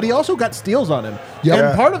times, but he also got steals on him. Yeah.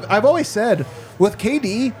 And part of, I've always said, with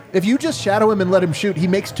KD, if you just shadow him and let him shoot, he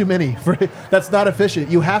makes too many. That's not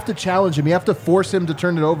efficient. You have to challenge him. You have to force him to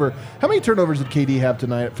turn it over. How many turnovers did KD have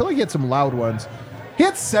tonight? I feel like he had some loud ones. He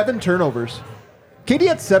had 7 turnovers. KD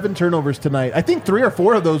had 7 turnovers tonight. I think 3 or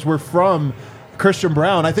 4 of those were from Christian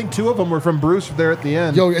Brown. I think 2 of them were from Bruce there at the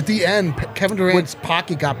end. Yo, at the end, Kevin Durant's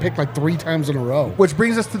pocket got picked like 3 times in a row. Which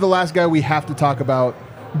brings us to the last guy we have to talk about.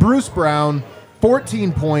 Bruce Brown,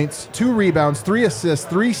 14 points, 2 rebounds, 3 assists,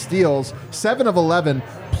 3 steals, 7 of 11,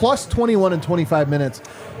 plus 21 in 25 minutes.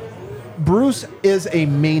 Bruce is a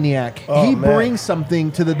maniac. He brings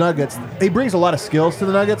something to the Nuggets. He brings a lot of skills to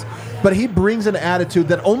the Nuggets, but he brings an attitude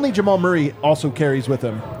that only Jamal Murray also carries with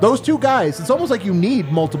him. Those 2 guys, it's almost like you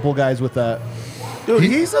need multiple guys with that. Dude,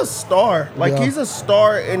 he's a star. Like, he's a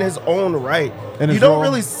star in his own right. You don't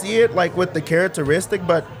really see it, like, with the characteristic,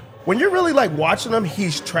 but when you're really, like, watching him,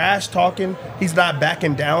 he's trash talking. He's not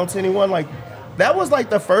backing down to anyone. Like, that was,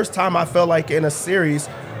 like, the first time I felt like in a series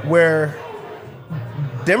where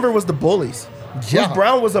Denver was the bullies. Yeah. Bruce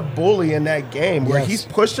Brown was a bully in that game where he's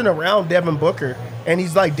pushing around Devin Booker, and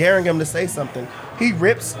he's, like, daring him to say something. He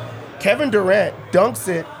rips Kevin Durant, dunks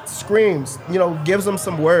it, screams, gives him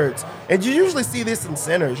some words. And you usually see this in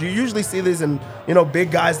centers. You usually see this in,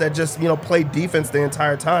 big guys that just, play defense the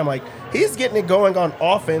entire time. Like, he's getting it going on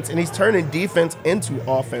offense, and he's turning defense into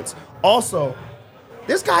offense. Also,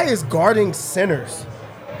 this guy is guarding centers.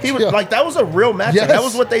 He was like, that was a real matchup. Yes. That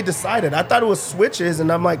was what they decided. I thought it was switches,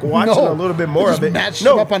 and I'm like watching a little bit more of it. Matched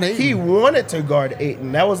him up on Ayton. He wanted to guard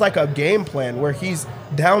Ayton. That was like a game plan where he's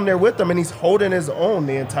down there with them and he's holding his own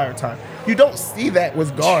the entire time. You don't see that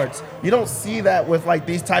with guards. You don't see that with like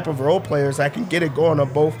these type of role players that can get it going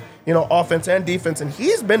on both, offense and defense. And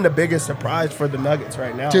he's been the biggest surprise for the Nuggets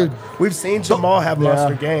right now. Dude. We've seen Jamal have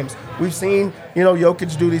monster games. We've seen,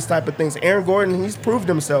 Jokic do these type of things. Aaron Gordon, he's proved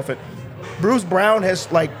himself. Bruce Brown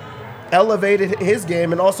has like elevated his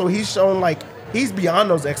game, and also he's shown like he's beyond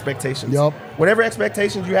those expectations. Yep. Whatever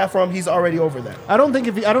expectations you have for him, he's already over that. I don't know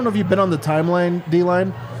if you've been on the timeline,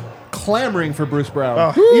 D-line, clamoring for Bruce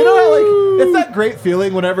Brown. You know how like it's that great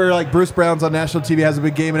feeling whenever like Bruce Brown's on national TV, has a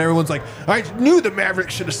big game, and everyone's like, I knew the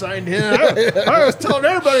Mavericks should have signed him. I was telling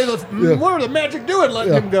everybody, what are the Magic doing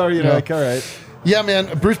letting him go? Like, all right. Yeah,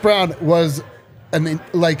 man. Bruce Brown was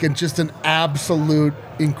just an absolute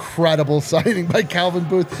incredible signing by Calvin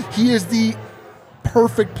Booth. He is the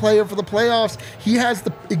perfect player for the playoffs. He has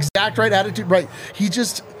the exact right attitude. Right. He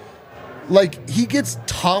just he gets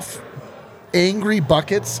tough, angry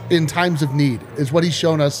buckets in times of need is what he's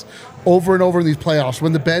shown us over and over in these playoffs.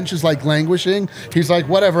 When the bench is like languishing, he's like,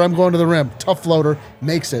 whatever, I'm going to the rim. Tough floater,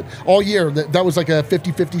 makes it. All year, that was like a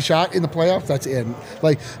 50-50 shot in the playoffs. That's in.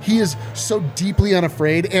 Like, he is so deeply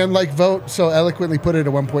unafraid, and like Vogt so eloquently put it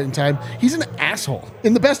at one point in time, he's an asshole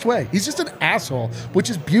in the best way. He's just an asshole, which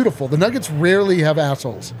is beautiful. The Nuggets rarely have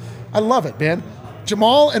assholes. I love it, man.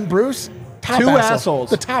 Jamal and Bruce, Two assholes.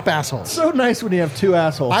 The top assholes. So nice when you have 2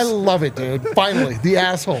 assholes. I love it, dude. Finally, the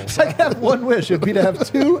assholes. I have one wish. It'd be to have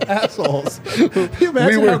 2 assholes. Can you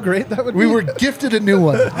imagine how great that would be? We were gifted a new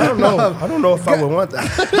one. I don't know if I would want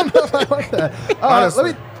that. I don't know if I want that. Let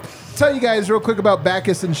me tell you guys real quick about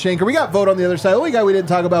Backus and Schenker. We got Vogt on the other side. The only guy we didn't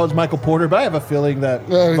talk about was Michael Porter, but I have a feeling that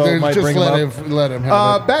Vogt might bring him up. Let him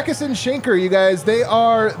have it. Backus and Schenker, you guys, they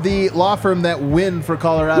are the law firm that win for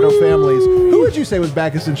Colorado families. Who would you say was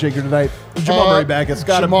Backus and Schenker tonight? Jamal Murray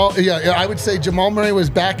Backus.Got him. Yeah, I would say Jamal Murray was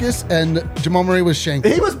Backus and Jamal Murray was Schenker.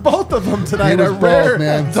 He was both of them tonight. He was a rare both,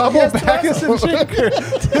 man. double Backus and Schenker.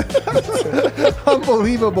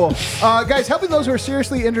 Unbelievable. Guys, helping those who are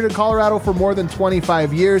seriously injured in Colorado for more than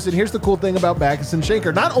 25 years. And here's the cool thing about Backus and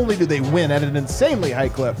Schenker. Not only do they win at an insanely high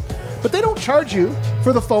clip, but they don't charge you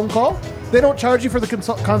for the phone call. They don't charge you for the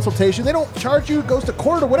consultation. They don't charge you, it goes to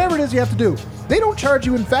court or whatever it is you have to do. They don't charge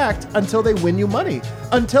you, in fact, until they win you money.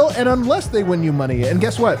 Unless they win you money. And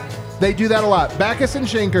guess what? They do that a lot. Backus and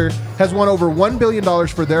Schenker has won over $1 billion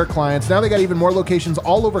for their clients. Now they got even more locations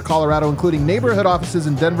all over Colorado, including neighborhood offices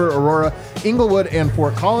in Denver, Aurora, Inglewood, and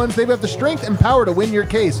Fort Collins. They have the strength and power to win your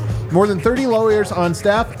case. More than 30 lawyers on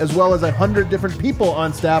staff, as well as 100 different people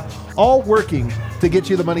on staff, all working to get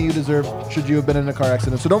you the money you deserve should you have been in a car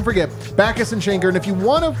accident. So don't forget, Backus and Schenker. And if you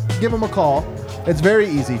want to give them a call, it's very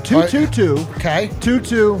easy.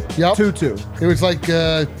 222-2222. It was like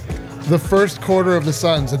the first quarter of the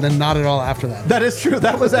Suns, and then not at all after that. That is true.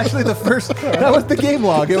 That was actually the first. That was the game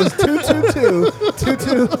log. It was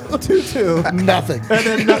 222-2222. Nothing. And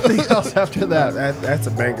then nothing else after that. That's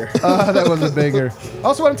a banger. That was a banger.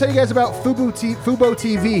 Also want to tell you guys about Fubo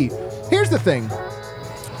TV. Here's the thing.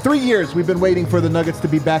 3 years we've been waiting for the Nuggets to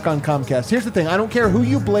be back on Comcast. Here's the thing. I don't care who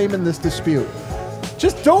you blame in this dispute.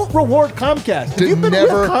 Just don't reward Comcast. If you've been with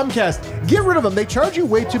Comcast, get rid of them. They charge you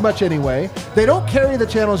way too much anyway. They don't carry the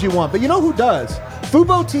channels you want. But you know who does?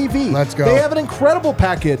 Fubo TV. Let's go. They have an incredible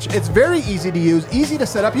package. It's very easy to use, easy to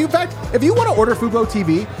set up. In fact, if you want to order Fubo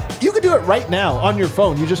TV, you can do it right now on your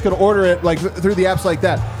phone. You just got to order it like through the apps like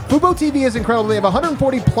that. Fubo TV is incredible. They have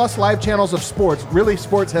 140 plus live channels of sports, really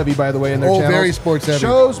sports heavy, by the way, in their channels. Very sports heavy.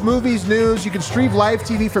 Shows, movies, news. You can stream live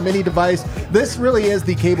TV from any device. This really is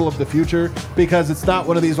the cable of the future because it's not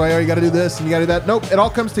one of these, you got to do this and you got to do that. Nope, it all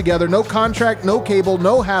comes together. No contract, no cable,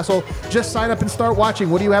 no hassle. Just sign up and start watching.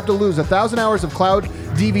 What do you have to lose? 1,000 hours of cloud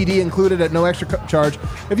DVD included at no extra charge.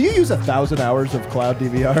 If you use 1,000 hours of cloud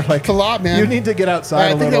DVR, it's a lot, man. You need to get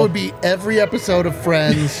outside. I think that would be every episode of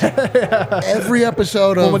Friends, every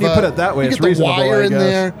episode of. Well, when you put it that way, you it's get the reasonable. Wire in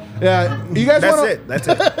there. Yeah, you guys want That's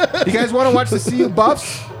it. You guys want to watch the CU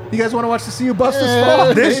Buffs? You guys want to watch the CU Buffs this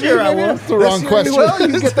fall? This year I will. That's the wrong question. Well, you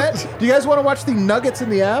can get that. Do you guys want to watch the Nuggets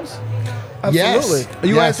and the Avs? Absolutely. Yes.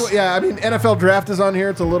 You Yes. guys, yeah, I mean, NFL draft is on here.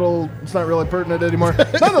 It's not really pertinent anymore.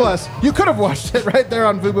 Nonetheless, you could have watched it right there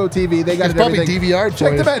on Fubo TV. They got It's it probably everything. DVR'd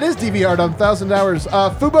Check for them you. out. It is DVR'd on 1,000 hours.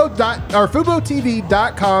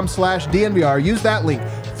 FuboTV.com/DNVR. Use that link.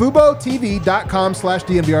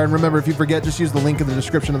 FuboTV.com/DNVR. And remember, if you forget, just use the link in the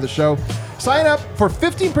description of the show. Sign up for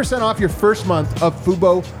 15% off your first month of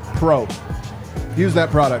Fubo Pro. Use that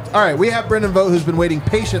product. All right, we have Brendan Vogt, who's been waiting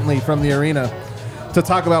patiently from the arena to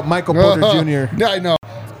talk about Michael Porter Jr. Yeah, I know.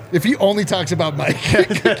 If he only talks about Mike.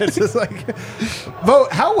 It's just like,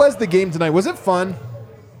 Vogt, how was the game tonight? Was it fun?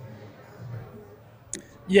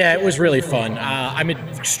 Yeah, it was really fun. I'm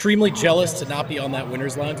extremely jealous to not be on that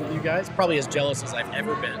winner's lounge with you guys. Probably as jealous as I've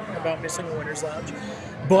ever been about missing a winner's lounge.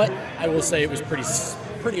 But I will say it was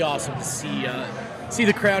pretty awesome to see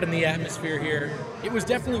the crowd and the atmosphere here. It was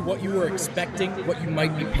definitely what you were expecting, what you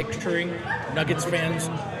might be picturing. Nuggets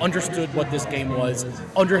fans understood what this game was,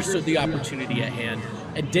 understood the opportunity at hand,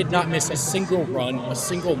 and did not miss a single run, a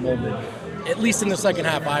single moment. At least in the second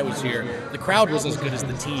half I was here, the crowd was as good as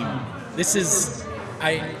the team. This is,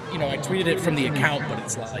 I tweeted it from the account, but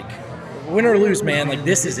it's like, win or lose, man, like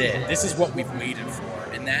this is it. This is what we've waited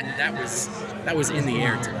for, and that was in the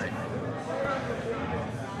air tonight.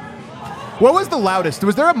 What was the loudest?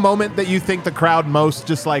 Was there a moment that you think the crowd most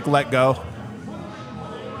just like let go?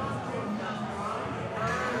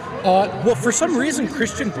 Well, for some reason,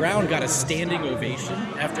 Christian Brown got a standing ovation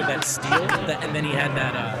after that steal, and then he had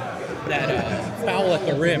that foul at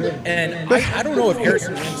the rim. And I don't know if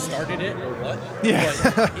Harrison Wind started it or what,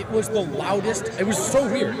 but it was the loudest. It was so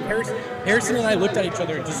weird. Harrison and I looked at each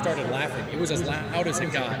other and just started laughing. It was as loud as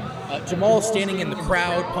it got. Jamal standing in the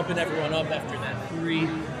crowd, pumping everyone up after that three.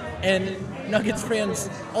 And Nuggets fans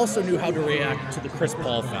also knew how to react to the Chris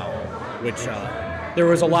Paul foul, which there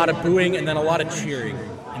was a lot of booing and then a lot of cheering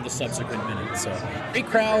in the subsequent minutes. So great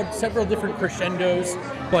crowd, several different crescendos,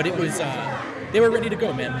 but it was they were ready to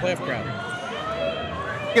go, man. Playoff crowd.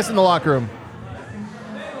 I guess in the locker room.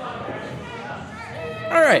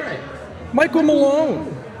 All right, Michael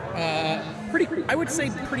Malone. I would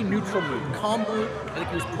say pretty neutral mood, calm mood. I think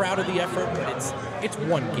he was proud of the effort, but it's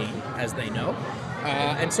one game, as they know.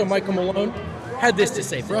 And so Michael Malone had this to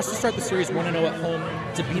say. For us to start the series 1-0 at home,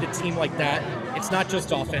 to beat a team like that, it's not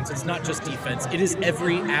just offense, it's not just defense. It is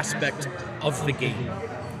every aspect of the game.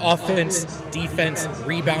 Offense, defense,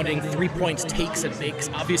 rebounding, 3 points, takes and makes.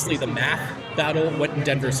 Obviously, the math battle went in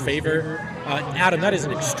Denver's favor. Adam, that is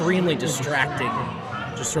an extremely distracting,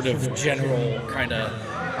 just sort of general kind of...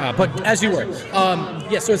 but as you were.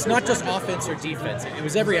 So it's not just offense or defense. It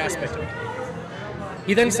was every aspect of it.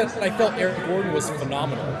 He then said, I felt Eric Gordon was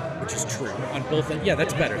phenomenal, which is true on both ends. Yeah,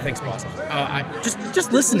 that's better. Thanks, boss.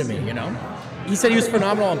 Just listen to me, you know? He said he was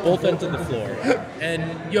phenomenal on both ends of the floor. And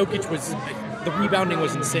Jokic the rebounding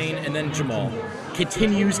was insane. And then Jamal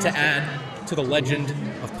continues to add to the legend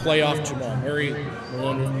of playoff Jamal Murray.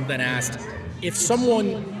 Malone then asked, if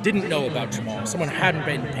someone didn't know about Jamal, someone hadn't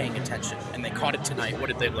been paying attention, and they caught it tonight, what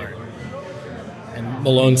did they learn? And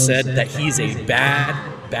Malone said that he's a bad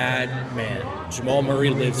man. Jamal Murray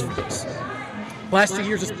lives for this. Last 2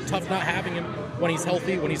 years, it's tough not having him when he's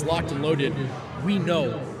healthy, when he's locked and loaded. We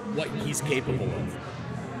know what he's capable of.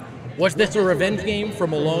 Was this a revenge game for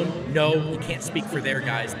Malone? No, he can't speak for their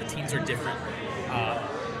guys. The teams are different.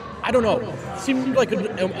 I don't know. It seemed like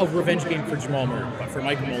a revenge game for Jamal Murray, but for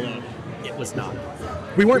Michael Malone, it was not.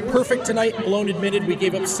 We weren't perfect tonight. Malone admitted we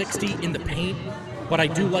gave up 60 in the paint, but I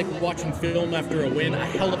do like watching film after a win a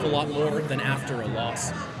hell of a lot more than after a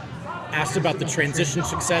loss. Asked about the transition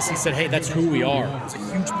success, he said, hey, that's who we are. It's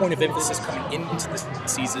a huge point of emphasis coming into this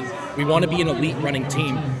season. We want to be an elite running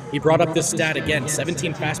team. He brought up this stat again,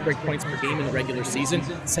 17 fast break points per game in the regular season,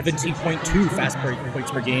 17.2 fast break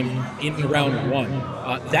points per game in round one.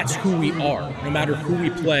 That's who we are. No matter who we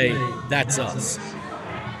play, that's us.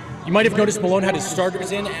 You might have noticed Malone had his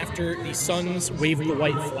starters in after the Suns waved the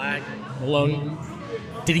white flag. Malone,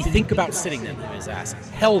 did he think about sitting them? He was asked.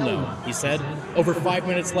 Hell no, he said. Over 5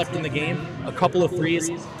 minutes left in the game, a couple of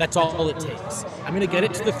threes, that's all it takes. I'm going to get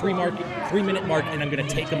it to the 3-minute mark, and I'm going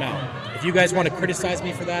to take them out. If you guys want to criticize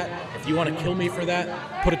me for that, if you want to kill me for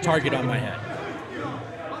that, put a target on my head.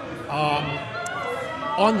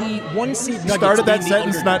 On the 1 seed Nuggets, started that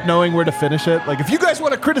sentence not knowing where to finish it. Like, if you guys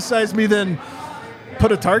want to criticize me, then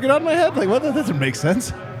put a target on my head? Like, what? That doesn't make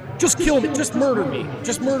sense. Just kill me. Just murder me.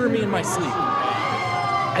 Just murder me in my sleep.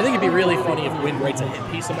 I think it'd be really funny if Wind writes a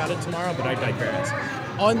hit piece about it tomorrow, but I digress.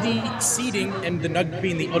 On the seeding and the Nuggets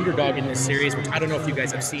being the underdog in this series, which I don't know if you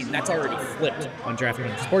guys have seen, that's already flipped on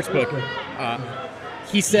DraftKings Sportsbook.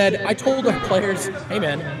 He said, I told our players, hey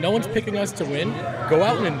man, no one's picking us to win. Go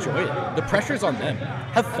out and enjoy it. The pressure's on them.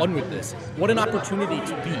 Have fun with this. What an opportunity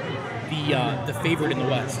to beat the favorite in the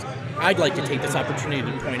West. I'd like to take this opportunity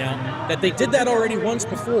to point out that they did that already once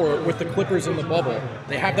before with the Clippers in the bubble.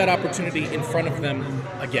 They have that opportunity in front of them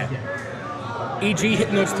again. AG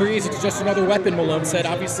hitting those threes, it's just another weapon, Malone said.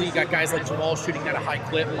 Obviously, you got guys like Jamal shooting at a high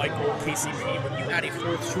clip, Michael, KCP. When you add a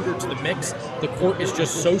fourth shooter to the mix, the court is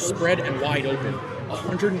just so spread and wide open.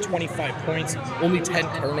 125 points, only 10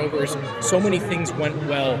 turnovers. So many things went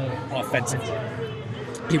well offensively.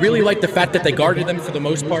 He really liked the fact that they guarded them for the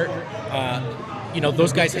most part.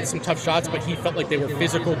 Those guys hit some tough shots, but he felt like they were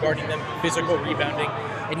physical guarding them, physical rebounding,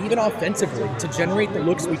 and even offensively, to generate the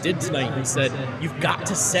looks we did tonight, he said, you've got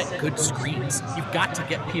to set good screens. You've got to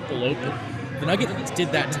get people open. The Nuggets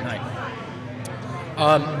did that tonight.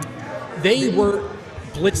 They were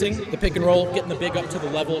blitzing the pick and roll, getting the big up to the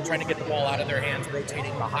level, trying to get the ball out of their hands,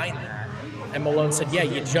 rotating behind that. And Malone said, yeah,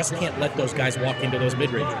 you just can't let those guys walk into those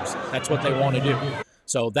mid-rangers. That's what they want to do.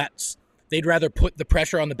 So they'd rather put the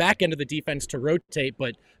pressure on the back end of the defense to rotate,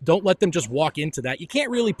 but don't let them just walk into that. You can't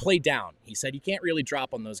really play down, he said. You can't really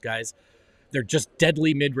drop on those guys. They're just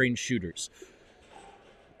deadly mid-range shooters.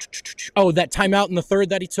 Oh, that timeout in the third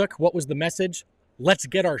that he took, what was the message? Let's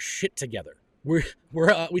get our shit together. We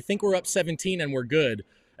think we're up 17 and we're good.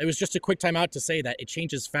 It was just a quick timeout to say that. It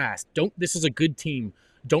changes fast. This is a good team.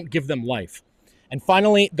 Don't give them life. And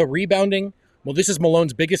finally, the rebounding. Well, this is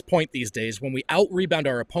Malone's biggest point these days. When we out-rebound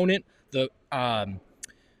our opponent, the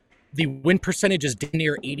win percentage is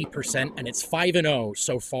near 80%, and it's 5-0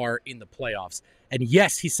 so far in the playoffs. And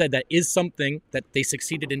yes, he said that is something that they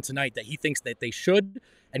succeeded in tonight that he thinks that they should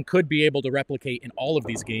and could be able to replicate in all of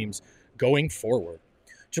these games going forward.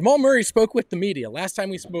 Jamal Murray spoke with the media. Last time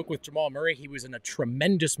we spoke with Jamal Murray, he was in a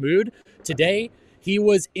tremendous mood. Today, he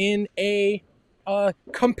was in a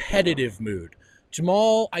competitive mood.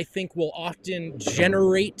 Jamal, I think, will often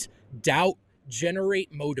generate doubt,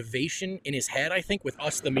 generate motivation in his head, I think, with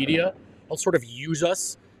us, the media. He'll sort of use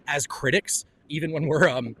us as critics, even when we're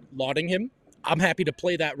lauding him. I'm happy to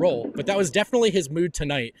play that role, but that was definitely his mood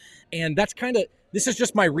tonight. And that's this is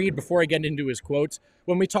just my read before I get into his quotes.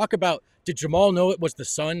 When we talk about, did Jamal know it was the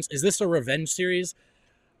Suns? Is this a revenge series?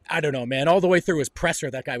 I don't know, man. All the way through his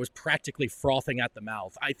presser, that guy was practically frothing at the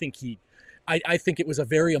mouth. I think it was a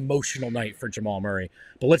very emotional night for Jamal Murray.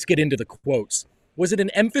 But let's get into the quotes. Was it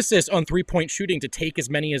an emphasis on three-point shooting to take as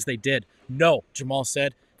many as they did? No, Jamal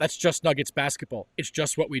said. That's just Nuggets basketball. It's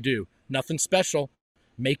just what we do. Nothing special.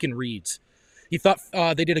 Making reads. He thought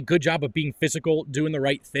they did a good job of being physical, doing the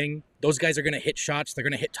right thing. Those guys are going to hit shots. They're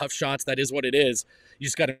going to hit tough shots. That is what it is. You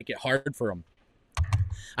just got to make it hard for them.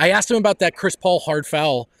 I asked him about that Chris Paul hard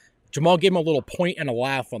foul. Jamal gave him a little point and a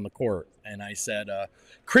laugh on the court. And I said,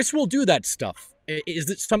 Chris will do that stuff. Is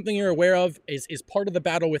it something you're aware of? Is part of the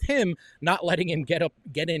battle with him not letting him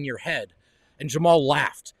get in your head? And Jamal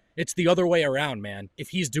laughed. It's the other way around, man. If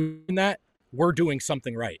he's doing that, we're doing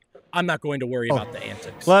something right. I'm not going to worry about the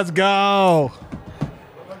antics. Let's go.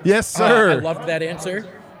 Yes, sir. I loved that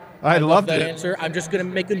answer. I loved that it. answer. I'm just going to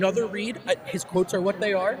make another read. His quotes are what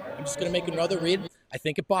they are. I'm just going to make another read. I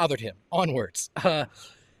think it bothered him. Onwards.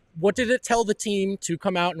 What did it tell the team to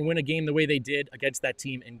come out and win a game the way they did against that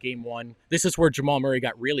team in game one? This is where Jamal Murray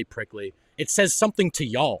got really prickly. It says something to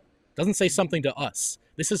y'all. It doesn't say something to us.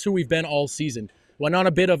 This is who we've been all season. Went on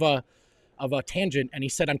a bit of a tangent, and he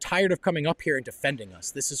said, I'm tired of coming up here and defending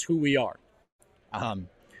us. This is who we are.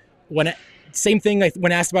 Same thing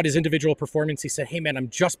when asked about his individual performance, he said, hey, man, I'm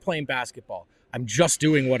just playing basketball. I'm just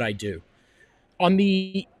doing what I do. On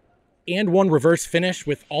the and one reverse finish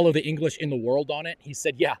with all of the English in the world on it. He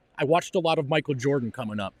said, yeah, I watched a lot of Michael Jordan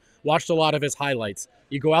coming up, watched a lot of his highlights.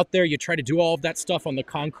 You go out there, you try to do all of that stuff on the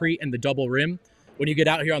concrete and the double rim. When you get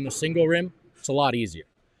out here on the single rim, it's a lot easier.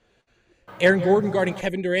 Aaron Gordon guarding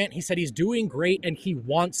Kevin Durant, he said he's doing great and he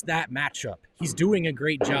wants that matchup. He's doing a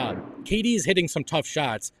great job. KD is hitting some tough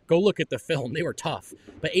shots. Go look at the film. They were tough.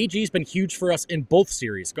 But AG's been huge for us in both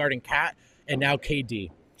series, guarding Kat and now KD.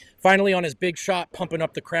 Finally, on his big shot, pumping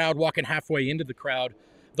up the crowd, walking halfway into the crowd.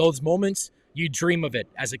 Those moments, you dream of it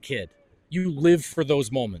as a kid. You live for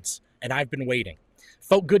those moments, and I've been waiting.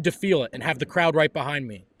 Felt good to feel it and have the crowd right behind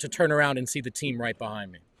me, to turn around and see the team right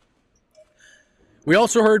behind me. We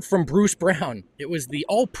also heard from Bruce Brown. It was the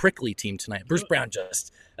all-prickly team tonight. Bruce Brown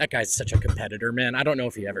that guy's such a competitor, man. I don't know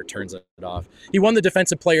if he ever turns it off. He won the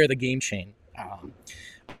Defensive Player of the Game chain.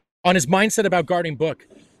 On his mindset about guarding Book,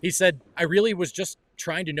 he said, I really was just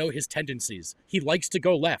trying to know his tendencies. He likes to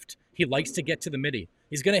go left. He likes to get to the midi.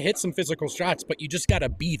 He's going to hit some physical shots, but you just got to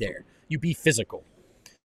be there. You be physical.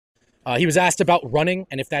 He was asked about running,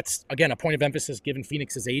 and if that's, again, a point of emphasis given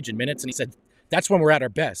Phoenix's age and minutes, and he said, that's when we're at our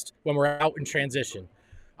best, when we're out in transition.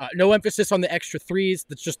 No emphasis on the extra threes.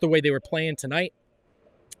 That's just the way they were playing tonight.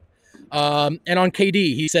 And on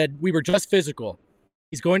KD, he said, we were just physical.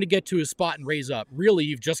 He's going to get to his spot and raise up. Really,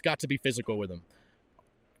 you've just got to be physical with him.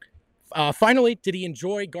 Finally, did he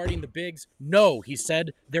enjoy guarding the bigs? No, he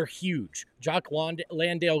said, they're huge. Jock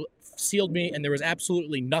Landale sealed me, and there was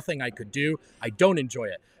absolutely nothing I could do. I don't enjoy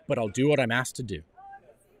it, but I'll do what I'm asked to do.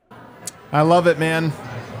 I love it, man.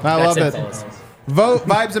 I love it. Fellas. Vote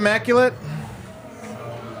Vibes Immaculate.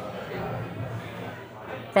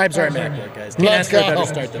 Vibes are immaculate, guys. Can't ask for a better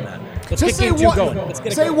start than that. Let's get game 2 going. Let's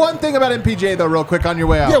get it going. One thing about MPJ, though, real quick on your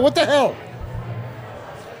way out. Yeah, what the hell?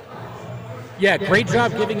 Yeah, great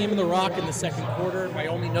job giving him the rock in the second quarter. My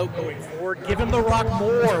only note going forward, give him the rock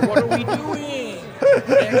more. What are we doing?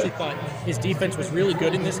 I actually thought his defense was really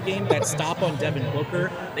good in this game. That stop on Devin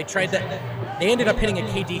Booker. They tried that. They ended up hitting a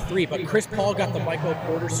KD 3, but Chris Paul got the Michael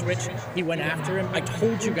Porter switch. He went after him. I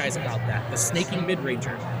told you guys about that. The snaking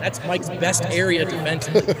mid-ranger. That's Mike's best area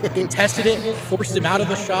defensively. He tested it, forced him out of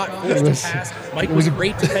the shot, forced him past. Mike was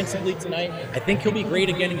great defensively tonight. I think he'll be great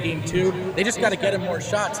again in game 2. They just got to get him more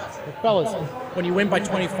shots. But fellas, when you win by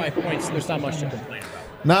 25 points, there's not much to complain about.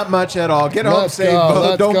 Not much at all. Get home safe.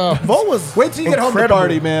 Vote was wait till you get home to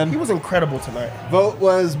party, man. He was incredible tonight. Vote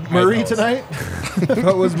was Murray tonight.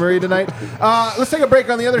 Vote was Murray tonight. Let's take a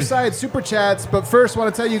break on the other side. Super chats. But first,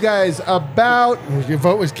 want to tell you guys about... Your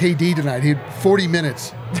vote was KD tonight. He had 40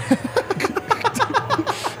 minutes.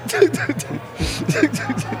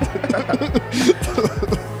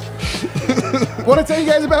 Want to tell you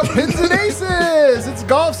guys about Pins and Aces. It's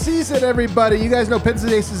golf season, everybody. You guys know Pins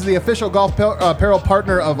and Aces is the official golf apparel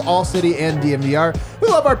partner of All City and DMVR. We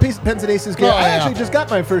love our Pins and Aces gear. I actually just got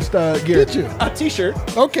my first gear. Did you? A t-shirt.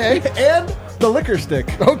 Okay. And the liquor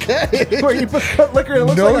stick. Okay. Where you put liquor in. It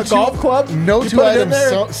looks like a golf club. No two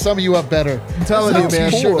items sum you up better. I'm telling you,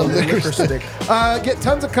 man. T-shirt, the liquor stick. Get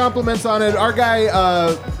tons of compliments on it. Our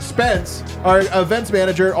guy, Spence, our events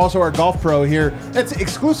manager, also our golf pro here, that's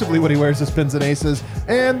exclusively what he wears is Pins and Aces.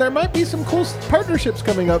 And there might be some cool partnerships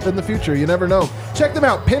coming up in the future. You never know. Check them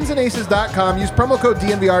out, pinsandaces.com. Use promo code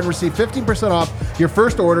DNVR and receive 15% off your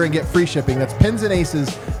first order and get free shipping. That's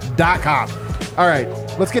pinsandaces.com. All right,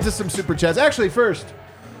 let's get to some super chats. Actually, first,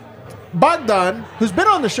 Bogdan, who's been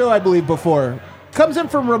on the show, I believe, before, comes in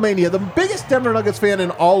from Romania, the biggest Denver Nuggets fan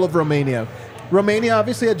in all of Romania. Romania,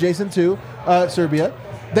 obviously adjacent to Serbia.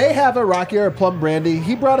 They have a rakia or plum brandy.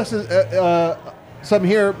 He brought us some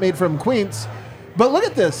here made from Quince. But look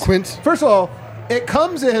at this. Quince. First of all, it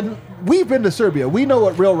comes in, we've been to Serbia. We know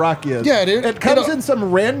what real rakia is. Yeah, dude. It comes in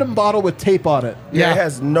some random bottle with tape on it. Yeah, it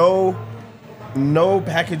has no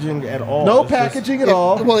packaging at all. No packaging at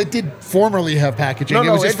all. Well, it did formerly have packaging. It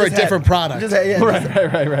was just for a different product.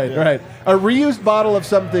 Right. A reused bottle of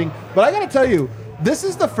something. But I got to tell you, this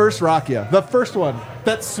is the first rakia, the first one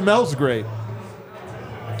that smells great.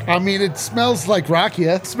 I mean, it smells like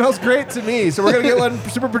rakia. It smells great to me. So we're going to get one.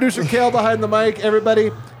 Super producer Kale behind the mic.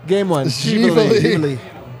 Everybody, game one. Shivali.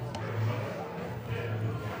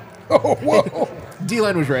 Oh, whoa.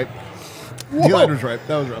 D-line was right. D-line was right.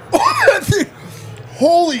 That was rough.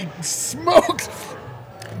 Holy smokes.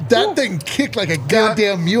 That thing kicked like a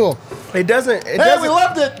goddamn mule. It doesn't. We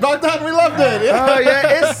loved it. Bogdan, we loved it. Oh,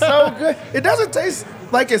 yeah, it's so good. It doesn't taste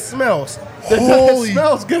like it smells. It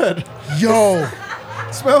smells good. Yo.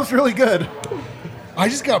 It smells really good. I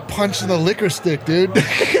just got punched in the liquor stick, dude.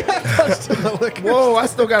 Whoa, I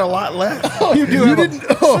still got a lot left. You do.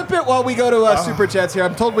 Sip it while we go to Super Chats here.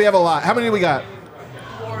 I'm told we have a lot. How many do we got?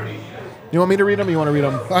 You want me to read them? You want to read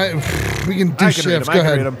them? We can do shifts. Go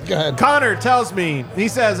ahead. Connor tells me, he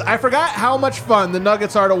says, I forgot how much fun the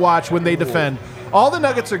Nuggets are to watch when they defend. All the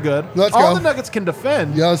Nuggets are good. All the Nuggets can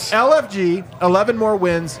defend. Yes. LFG, 11 more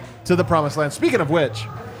wins to the promised land. Speaking of which,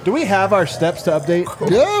 do we have our steps to update?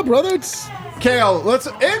 Yeah, brother. It's Kale, let's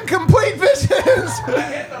incomplete visions.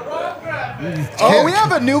 Oh, we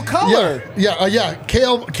have a new color. Yeah.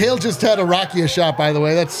 Kale just had a Rakia shot, by the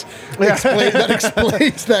way. That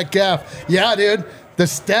explains that gap. Yeah, dude. The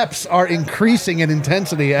steps are increasing in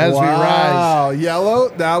intensity as we rise. Wow,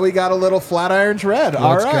 yellow. Now we got a little Flatirons red.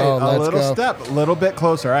 All right, a little step, a little bit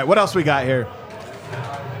closer. All right, what else we got here?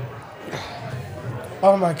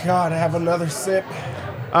 Oh my God, I have another sip.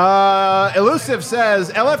 Elusive says,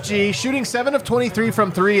 LFG shooting 7 of 23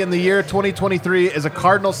 from 3 in the year 2023 is a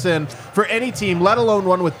cardinal sin for any team, let alone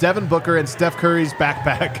one with Devin Booker and Steph Curry's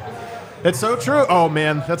backpack. It's so true. Oh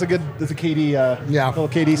man, that's a KD, little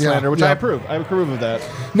KD slander, which I approve. I approve of that.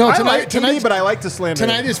 No, tonight, but I like to slander.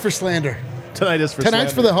 Tonight is for slander. Tonight's for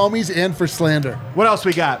the homies and for slander. What else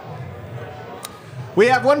we got? We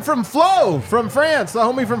have one from Flo from France, the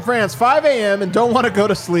homie from France. 5 a.m. and don't want to go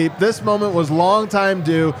to sleep. This moment was long time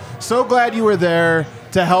due. So glad you were there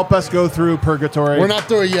to help us go through purgatory. We're not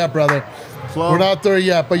there yet, brother. Flo? We're not there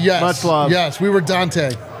yet, but yes. Much love. Yes, we were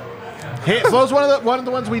Dante. Hey, Flo's one of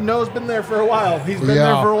the ones we know has been there for a while. He's been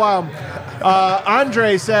there for a while.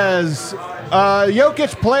 Andre says,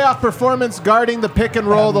 Jokic playoff performance guarding the pick and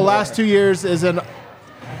roll the last 2 years is an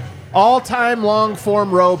all-time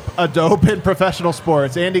long-form rope, a dope in professional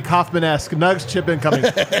sports. Andy Kaufman-esque. Nugs chip incoming.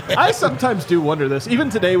 I sometimes do wonder this.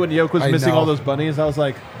 Even today when Jokic was missing all those bunnies, I was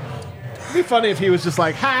like, it'd be funny if he was just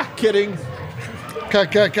like, ha, kidding.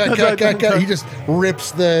 Cut. He just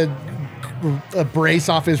rips the brace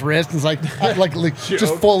off his wrist and is like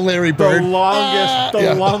just full Larry Bird.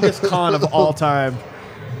 The longest con of all time.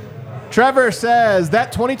 Trevor says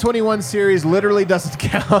that 2021 series literally doesn't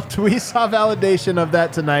count. We saw validation of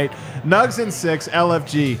that tonight. Nugs in 6,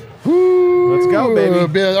 LFG. Let's go,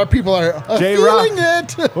 baby. Our people are feeling it.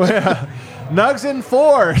 Nugs in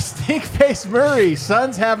 4, stink face Murray.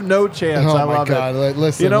 Suns have no chance. I love it.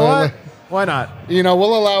 Listen, you know what? Why not? We'll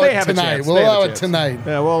allow it tonight. We'll allow it tonight.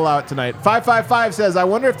 Yeah, we'll allow it tonight. 555 says, I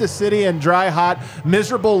wonder if the city in dry, hot,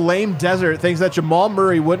 miserable, lame desert thinks that Jamal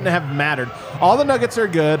Murray wouldn't have mattered. All the Nuggets are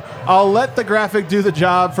good. I'll let the graphic do the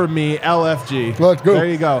job for me, LFG. Let's go. There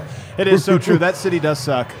you go. It is so true. That city does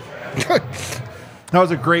suck. That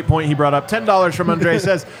was a great point he brought up. $10 from Andre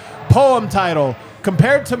says, poem title,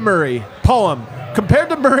 compared to Murray. Poem. Compared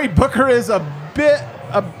to Murray, Booker is a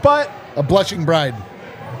blushing bride.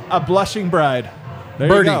 A blushing bride. There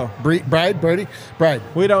Birdie. you go. Bride.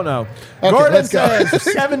 We don't know. Okay, Gordon says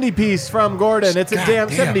 70 piece from Gordon. It's a damn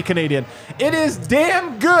 70 Canadian. It is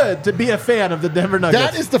damn good to be a fan of the Denver Nuggets.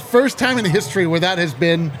 That is the first time in history where that has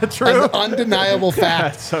been true. An undeniable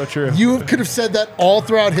fact. That's so true. You could have said that all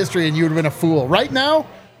throughout history and you would have been a fool. Right now,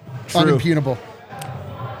 unimpugnable.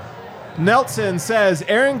 Nelson says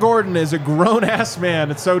Aaron Gordon is a grown-ass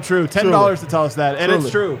man. It's so true. $10 to tell us that. And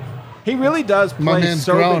it's true. He really does play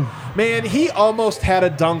so good. Man, he almost had a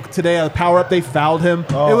dunk today on the power-up. They fouled him.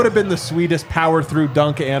 It would have been the sweetest power-through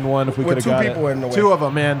dunk and one if we could have got it. 2 people in the way. 2 of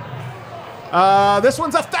them, man. This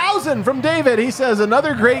one's 1,000 from David. He says,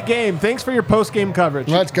 another great game. Thanks for your post-game coverage.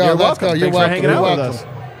 Let's go. You're Let's welcome. go. You're Thanks welcome. for hanging out with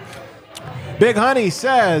us. Big Honey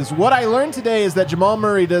says, what I learned today is that Jamal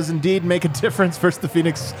Murray does indeed make a difference versus the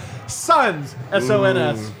Phoenix Suns.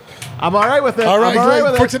 S-O-N-S. I'm all right with it. All right,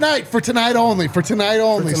 for tonight only.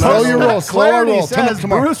 Slow your roll. Slow our roll. Says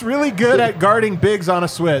Bruce really good at guarding bigs on a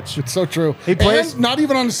switch. It's so true. He plays not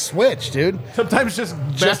even on a switch, dude. Sometimes just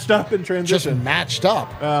matched up in transition. Just matched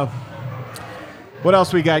up. What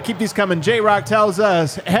else we got? Keep these coming. J-Rock tells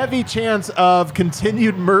us heavy chance of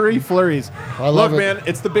continued Murray flurries. Look, man,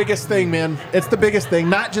 it's the biggest thing, man. It's the biggest thing,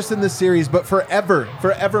 not just in this series, but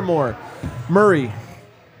forevermore. Murray.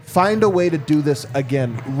 Find a way to do this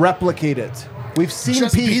again. Replicate it. We've seen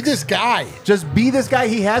Just peaks. be this guy. Just be this guy.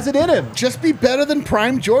 He has it in him. Just be better than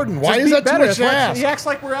Prime Jordan. Why is that too much to ask? He acts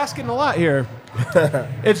like we're asking a lot here.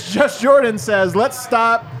 It's just Jordan says, let's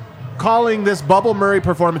stop calling this bubble Murray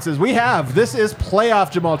performances. We have. This is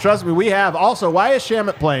playoff Jamal. Trust me, we have. Also, why is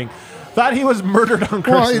Shamet playing? Thought he was murdered on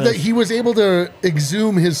Christmas. Well, he was able to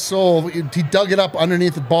exhume his soul. He dug it up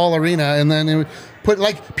underneath the ball arena, and then it put,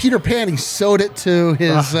 like Peter Pan, he sewed it to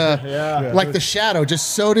his, like the shadow,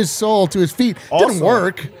 just sewed his soul to his feet. Also, didn't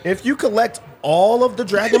work. If you collect all of the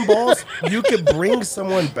Dragon Balls, you could bring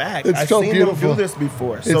someone back. I've seen them do this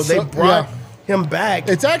before. So they brought him back.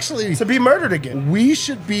 It's actually to be murdered again. We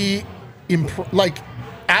should be,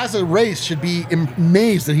 as a race, should be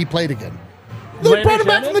amazed that he played again. They brought him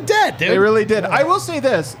back from the dead, dude. They really did. I will say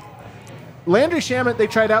this. Landry Shamet, they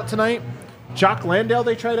tried out tonight. Jock Landale,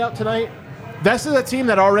 they tried out tonight. This is a team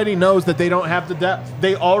that already knows that they don't have the depth.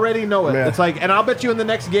 They already know it. Yeah. It's like, and I'll bet you in the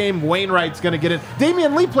next game, Wainwright's going to get it.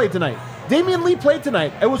 Damian Lee played tonight.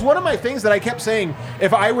 It was one of my things that I kept saying,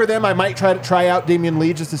 if I were them, I might try out Damian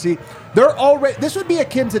Lee just to see. They're already. This would be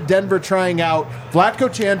akin to Denver trying out Vlatko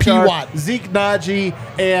Čančar, Zeke Naji,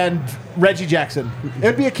 and Reggie Jackson. It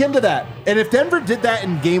would be akin to that. And if Denver did that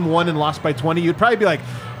in game 1 and lost by 20, you'd probably be like,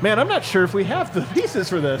 man, I'm not sure if we have the pieces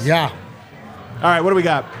for this. Yeah. All right, what do we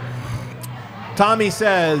got? Tommy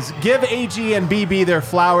says, give AG and BB their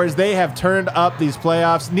flowers. They have turned up these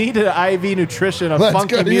playoffs. Needed IV nutrition of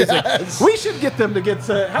funky music. Yes. We should get them to get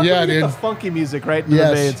to, how can we get the funky music right in the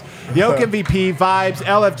veins? Yoke MVP, Vibes,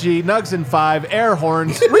 LFG, Nugs and 5, air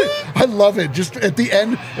horns. I love it. Just at the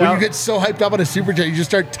end, when you get so hyped up on a super chat, you just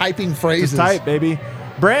start typing phrases. Just type, baby.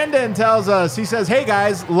 Brandon tells us, he says, hey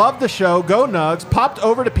guys, love the show, go Nugs. Popped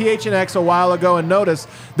over to PHNX a while ago and noticed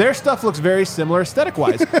their stuff looks very similar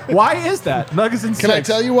aesthetic-wise. Why is that? Nuggets and 6. Can I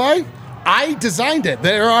tell you why? I designed it.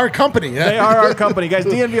 They're our company. They are our company. Guys,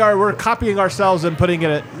 DNVR, we're copying ourselves and putting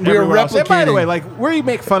it everywhere else. And by the way, like, we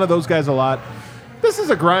make fun of those guys a lot. This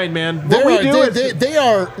is a grind, man. They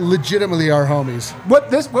are legitimately our homies.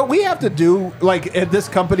 What we have to do, like at this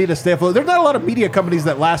company, to stay afloat. There's not a lot of media companies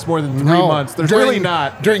that last more than 3 months. There's really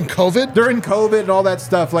not during COVID and all that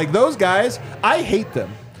stuff. Like those guys, I hate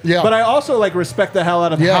them. Yeah, but I also like respect the hell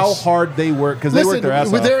out of how hard they work because they work their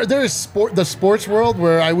ass off. There is the sports world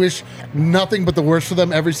where I wish nothing but the worst for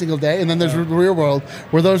them every single day, and then there's the real world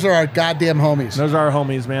where those are our goddamn homies. Those are our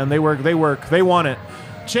homies, man. They work. They want it.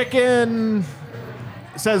 Chicken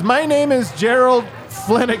says, my name is Gerald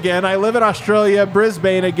Flanagan. I live in Australia,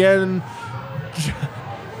 Brisbane again.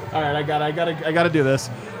 All right, I gotta do this.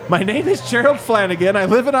 My name is Gerald Flanagan. I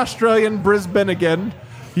live in Australia, Brisbane again.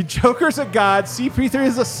 You jokers are God. CP3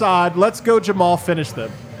 is a sod. Let's go, Jamal. Finish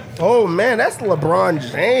them. Oh man, that's LeBron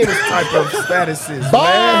James type of statuses.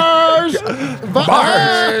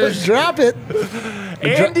 Bars. Drop it.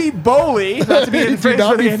 Andy Boley, not to be in phrase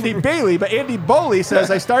with Andy Bailey, but Andy Boley says,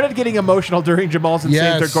 I started getting emotional during Jamal's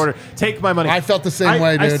insane third quarter. Take my money. I felt the same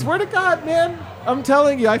way, dude. I swear to God, man. I'm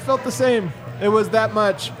telling you, I felt the same. It was that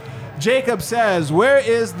much. Jacob says, where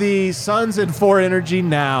is the Suns in 4 energy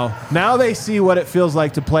now? Now they see what it feels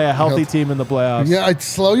like to play a healthy team in the playoffs. Yeah, I'd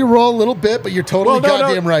slow your roll a little bit, but you're totally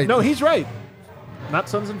goddamn right. No, he's right. Not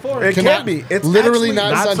Suns in 4. It can't be. It's literally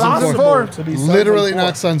not Suns in 4. Literally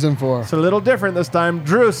not Suns in 4. It's a little different this time.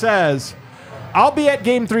 Drew says, I'll be at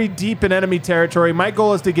Game 3 deep in enemy territory. My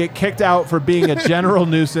goal is to get kicked out for being a general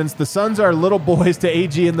nuisance. The Suns are little boys to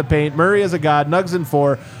AG in the paint. Murray is a god. Nugs in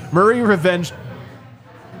 4. Murray revenge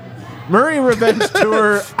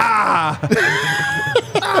tour.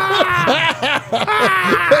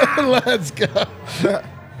 Let's go.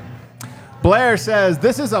 Blair says,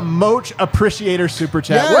 this is a Moach appreciator super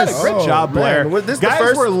chat. Yes. What a great job, Blair. Man. This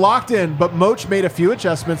Guys were locked in, but Moach made a few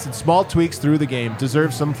adjustments and small tweaks through the game.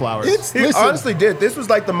 Deserves some flowers. He honestly did. This was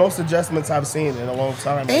like the most adjustments I've seen in a long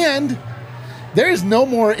time. And there is no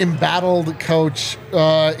more embattled coach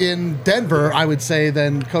in Denver, I would say,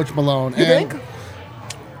 than Coach Malone. You think?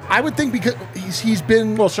 I would think because he's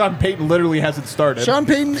been... Well, Sean Payton literally hasn't started. Sean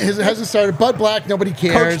Payton hasn't started. Bud Black, nobody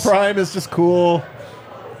cares. Coach Prime is just cool.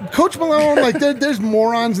 Coach Malone, like there's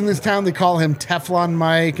morons in this town that call him Teflon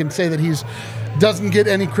Mike and say that he's doesn't get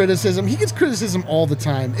any criticism. He gets criticism all the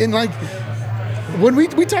time. And like when we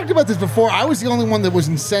talked about this before, I was the only one that was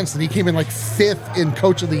incensed that he came in like 5th in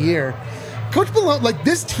Coach of the Year. Coach Malone, like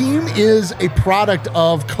this team is a product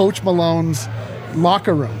of Coach Malone's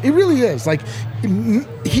locker room. It really is. Like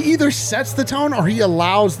he either sets the tone or he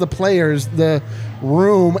allows the players the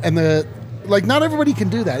room and the like. Not everybody can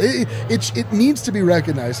do that. It needs to be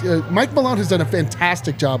recognized. Mike Malone has done a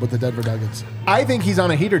fantastic job with the Denver Nuggets. I think he's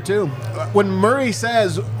on a heater too. When Murray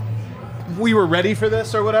says we were ready for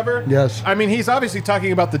this or whatever, yes, I mean he's obviously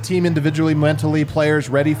talking about the team individually, mentally, players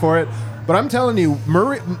ready for it. But I'm telling you,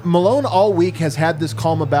 Malone all week has had this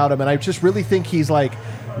calm about him, and I just really think he's like,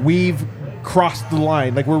 we've crossed the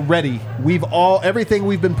line. Like we're ready. Everything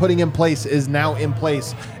we've been putting in place is now in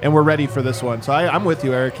place, and we're ready for this one. So I'm with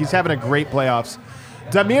you, Eric. He's having a great playoffs.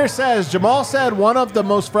 Damir says, Jamal said one of the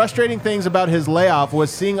most frustrating things about his layoff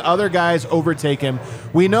was seeing other guys overtake him.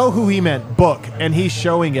 We know who he meant, Book, and he's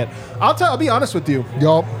showing it. I'll be honest with you.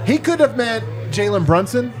 Yup. He could have meant Jalen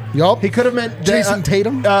Brunson. Yup. He could have meant Jason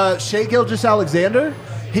Tatum. Shai Gilgeous-Alexander.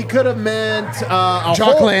 He could have meant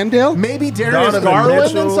Jock Landale. Maybe Darius Donovan Garland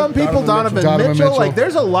Mitchell. and some people. Donovan Mitchell. Like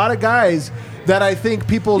there's a lot of guys that I think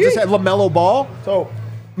people just had. LaMelo Ball. So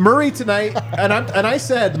Murray tonight, and I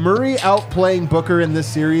said Murray outplaying Booker in this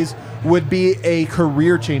series would be a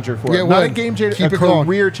career changer for him. Not a game changer, a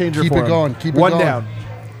career changer for him. Keep it going. One down.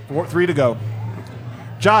 3 to go.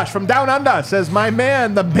 Josh from Down Under says, my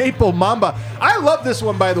man, the Maple Mamba. I love this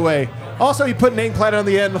one, by the way. Also, he put name planet on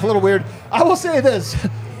the end. A little weird. I will say this.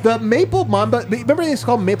 The Maple Mamba, remember they used to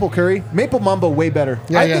call him Maple Curry? Maple Mamba way better.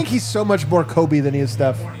 I think he's so much more Kobe than he is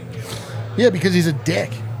Steph. Yeah, because he's a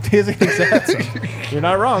dick. You're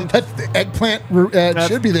not wrong. That's the eggplant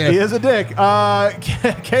should be there. He is a dick.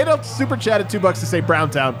 Kato super chatted $2 to say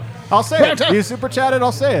Browntown. I'll say it. You super chatted,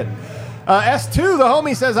 I'll say it. S2, the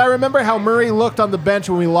homie, says, I remember how Murray looked on the bench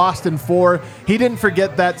when we lost in 4. He didn't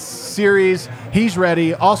forget that series. He's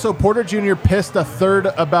ready. Also, Porter Jr. pissed a third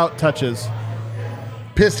about touches.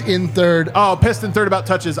 Pissed in third. Oh, pissed in third about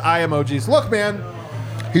touches. Eye emojis. Look, man.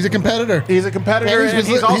 He's a competitor. He's a competitor, and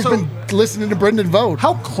he's also been listening to Brendan Vogt.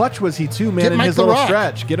 How clutch was he, too, man, in his little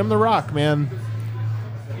stretch? Get him the rock, man.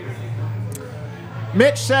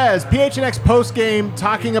 Mitch says, PHNX post-game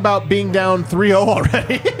talking about being down 3-0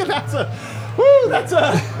 already.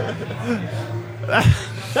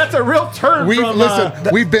 That's a real turn. We've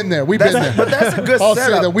been there. We've been there. But that's a good I'll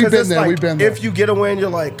setup. Say that we've been there. Like, we've been there. If you get a win, you're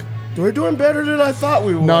like, we're doing better than I thought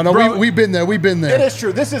we would. No, we've been there. We've been there. It is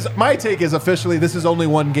true. This is my take. Is officially this is only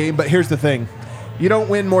one game. But here's the thing: you don't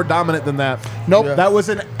win more dominant than that. Nope. Yeah. That was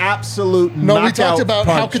an absolute. No, we talked about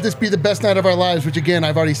punch. how could this be the best night of our lives, which again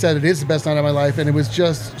I've already said it is the best night of my life, and it was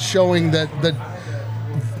just showing that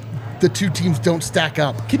the two teams don't stack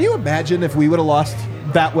up. Can you imagine if we would have lost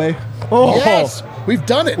that way? Oh, yes. We've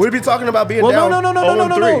done it. We'd be talking about being well, down.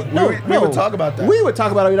 No. We would talk about that. We would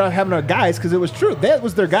talk about not having our guys because it was true. That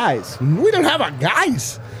was their guys. We don't have our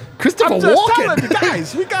guys. Christopher I'm just Walken. telling you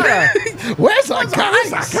guys, we gotta. Where's our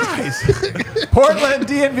guys? Portland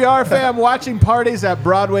DNVR fam watching parties at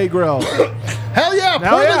Broadway Grill. Hell yeah,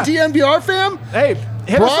 Portland DNVR fam. Hey,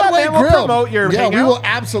 hit Broadway us up, man. Grill. We'll promote your hangout. We will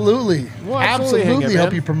absolutely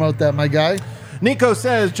help you promote that, my guy. Nico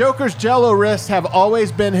says, Joker's Jello wrists have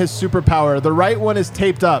always been his superpower. The right one is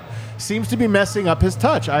taped up. Seems to be messing up his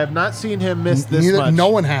touch. I have not seen him miss this much. No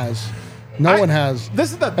one has. No one has.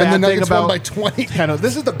 This is the bad and the thing Nuggets about won by 20. I know.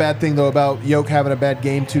 This is the bad thing, though, about Yoke having a bad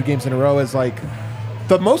game 2 games in a row is like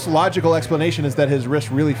the most logical explanation is that his wrist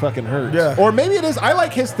really fucking hurts. Yeah. Or maybe it is. I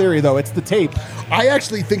like his theory, though. It's the tape. I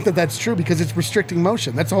actually think that that's true because it's restricting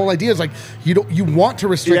motion. That's the whole idea is like you want to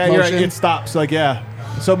restrict motion. You're right. It stops. Like, yeah.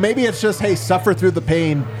 So maybe it's just, hey, suffer through the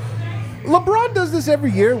pain. LeBron does this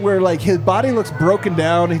every year where, like, his body looks broken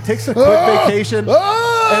down. He takes a quick vacation.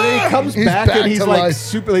 And then he comes back and he's like life.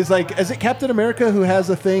 Super. He's like, is it Captain America who has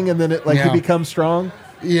a thing and then it he becomes strong?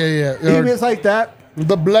 Yeah. He is like that.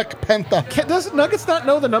 The Black Panther. Does Nuggets not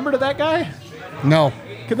know the number to that guy? No.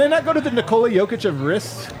 Can they not go to the Nikola Jokic of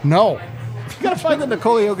wrists? No. You gotta find the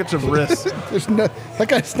Nikola Jokic of wrists. That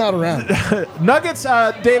guy's not around. Nuggets.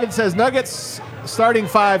 David says Nuggets starting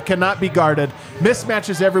 5 cannot be guarded.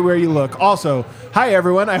 Mismatches everywhere you look. Also, hi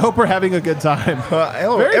everyone. I hope we're having a good time.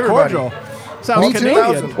 Hello, very everybody. cordial. Sounds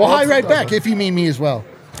Canadian. Well, hi right back if you mean me as well.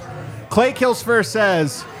 Clay Kills First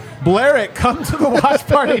says, Blair it, come to the watch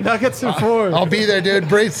party, Nuggets and 4. I'll be there, dude.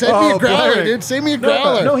 Send me a growler, dude. Send me a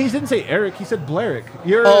growler. No, he didn't say Eric. He said Blairick.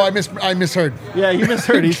 I misheard. Yeah, you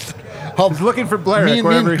misheard. He's looking for Blairick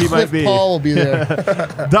wherever he might be. Paul will be there.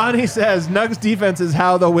 Donnie says, Nuggets defense is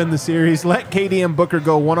how they'll win the series. Let KD and Booker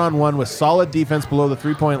go one-on-one with solid defense below the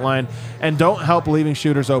three-point line and don't help leaving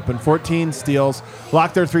shooters open. 14 steals.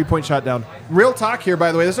 Lock their three-point shot down. Real talk here,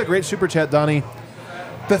 by the way. This is a great super chat, Donnie.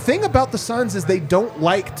 The thing about the Suns is they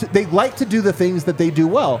like to do the things that they do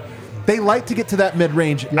well. They like to get to that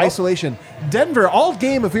mid-range isolation. Denver, all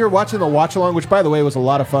game, if we were watching the watch-along, which, by the way, was a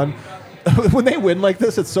lot of fun, when they win like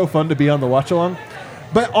this, it's so fun to be on the watch-along.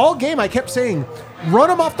 But all game, I kept saying, run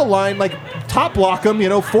them off the line, like top block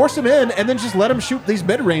them, force them in, and then just let them shoot these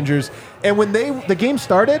mid-rangers. And when the game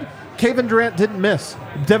started, Kevin Durant didn't miss.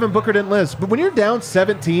 Devin Booker didn't miss. But when you're down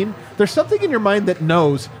 17, there's something in your mind that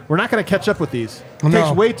knows we're not going to catch up with these. It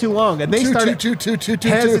takes way too long. And they started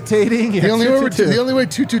hesitating. The only way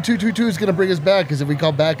 2-2-2-2-2 is going to bring us back is if we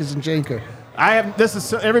call back as Zinchenko.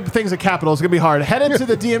 Everything's a capital. It's going to be hard. Head into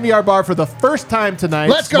the DMVR bar for the first time tonight.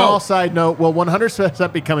 Let's go. Small side note, will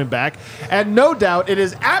 100% be coming back. And no doubt, it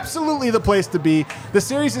is absolutely the place to be. The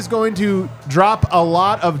series is going to drop a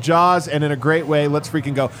lot of jaws and in a great way. Let's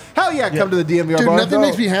freaking go. Hell yeah, come to the DMVR bar. Nothing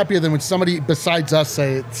makes me happier than when somebody besides us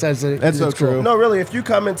says it. That's so true. No, really, if you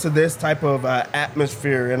come into this type of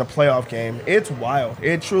atmosphere in a playoff game, it's wild.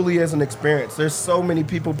 It truly is an experience. There's so many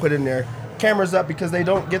people putting their cameras up because they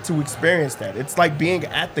don't get to experience that. It's like being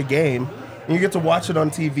at the game And you get to watch it on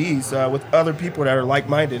TVs with other people that are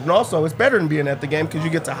like-minded. And also, it's better than being at the game because you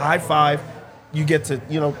get to high-five. You get to,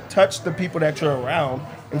 touch the people that you're around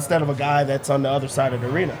instead of a guy that's on the other side of the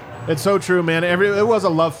arena. It's so true, man. It was a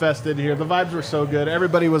love fest in here. The vibes were so good.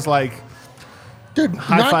 Everybody was like, dude,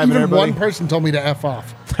 high-fiving not even everybody. one person told me to F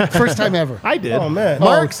off. First time ever. I did. Oh, man.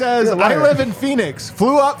 Mark says, you're a I liar. live in Phoenix.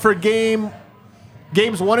 Flew up for games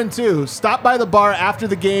 1 and 2. Stopped by the bar after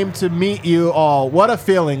the game to meet you all. What a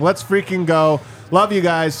feeling. Let's freaking go. Love you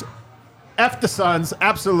guys. F the Suns.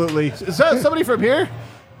 Absolutely. Is that somebody from here?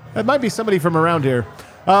 That might be somebody from around here.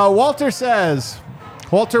 Walter says,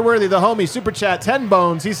 Walter Worthy, the homie, super chat, 10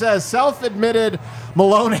 bones. He says, self-admitted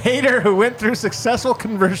Malone hater who went through successful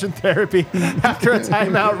conversion therapy after a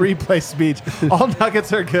timeout replay speech. All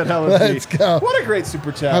Nuggets are good, LFG. Let's go. What a great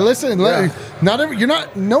super chat. Listen,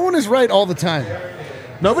 no one is right all the time.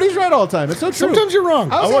 Nobody's right all the time. It's so true. Sometimes you're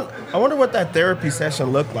wrong. I wonder what that therapy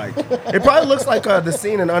session looked like. It probably looks like the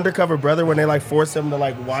scene in Undercover Brother when they force him to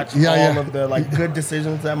watch all of the good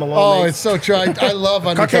decisions that Malone makes. It's so true. I love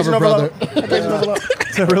Caucasian Undercover Brother.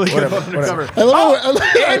 It's a really good Undercover. I love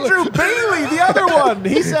Andrew Bailey, the other one.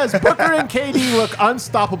 He says Booker and KD look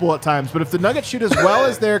unstoppable at times, but if the Nuggets shoot as well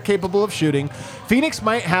as they're capable of shooting, Phoenix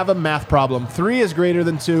might have a math problem. 3 is greater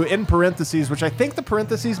than 2 in parentheses, which I think the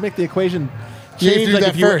parentheses make the equation change. You have to do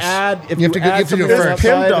that first. You have to do it first.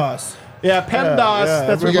 PEMDAS. Yeah, PEMDAS.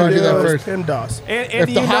 That's what we gotta we're do that doing. first. PEMDAS. And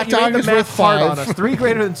If the hot dog is worth hard 5. on us. 3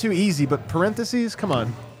 greater than 2 easy, but parentheses, come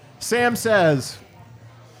on. Sam says,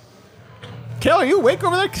 Kel, are you awake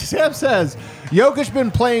over there? Sam says, Jokic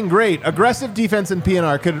been playing great. Aggressive defense in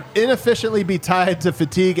PNR could inefficiently be tied to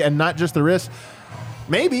fatigue and not just the wrist.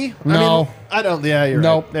 Maybe. No. I don't. Yeah, you're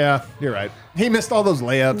Nope. right. Yeah, you're right. He missed all those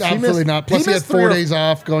layups. Absolutely not. Plus, he had 4 days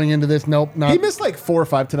off going into this. Nope, not. He missed 4 or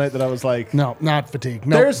 5 tonight that I was like, No, not fatigue.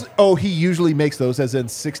 No. There's, he usually makes those as in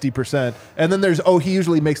 60%. And then there's, he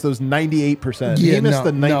usually makes those 98%. Yeah, He missed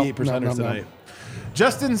the no, 98%ers no. tonight.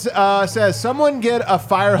 Justin says, someone get a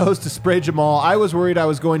fire hose to spray Jamal. I was worried I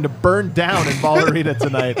was going to burn down in Ball Arena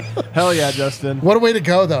tonight. Hell yeah, Justin. What a way to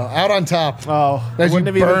go, though. Out on top. Oh, I As wouldn't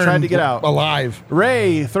you have even burn tried to get out. alive.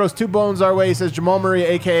 Ray throws 2 bones our way. He says, Jamal Murray,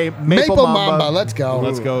 a.k.a. Maple Mamba. Let's go.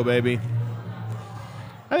 Let's go, baby.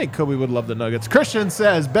 I think Kobe would love the Nuggets. Christian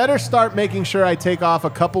says, better start making sure I take off a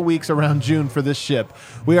couple weeks around June for this ship.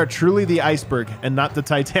 We are truly the iceberg and not the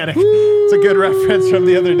Titanic. It's a good reference from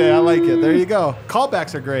the other day. I like it. There you go.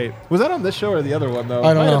 Callbacks are great. Was that on this show or the other one, though?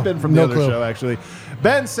 I don't Might know. have been from No the other clue. show, actually.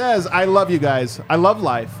 Ben says, I love you guys. I love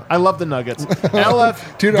life. I love the Nuggets.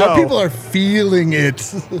 LF, Dude, go. our people are feeling it.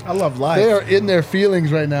 I love life. They are in their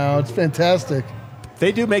feelings right now. It's fantastic.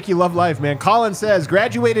 They do make you love life, man. Colin says,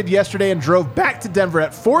 graduated yesterday and drove back to Denver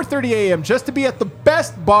at 4:30 a.m. just to be at the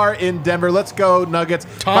best bar in Denver. Let's go, Nuggets.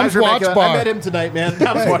 Tom's Vibes Watch Rebecca. Bar. I met him tonight, man.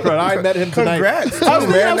 Tom's Watch Bar. I met him tonight. Congrats, I was,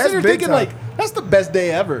 too, man. I was That's sitting there big thinking, time. that's the best day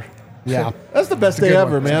ever. Yeah. That's the best a day good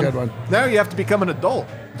ever, one. It's a man. good one. Now you have to become an adult.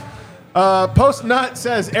 Post Nut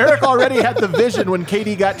says, Eric already had the vision when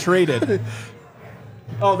KD got traded.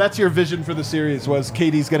 Oh, that's your vision for the series, was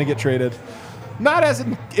KD's going to get traded. Not as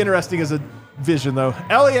interesting as a vision, though.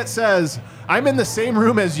 Elliot says, I'm in the same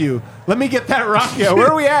room as you. Let me get that rocket. Where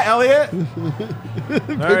are we at, Elliot?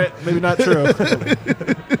 All right, maybe not true.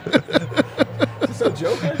 Is this a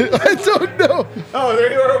joke? I don't know. Oh,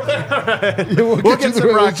 there you are over there. All right. Yeah, We'll get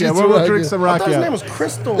some rocket. We'll drink some I thought his rocket. name was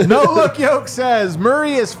Crystal. No Look Yoke says,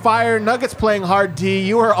 Murray is fire. Nuggets playing hard D.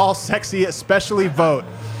 You are all sexy, especially Vote.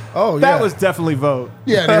 Oh, yeah. That was definitely Vote.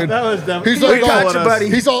 Yeah, dude. That was definitely. He's like, We got you, buddy.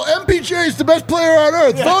 He's all, MPJ is the best player on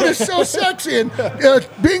earth. Vote is so sexy, and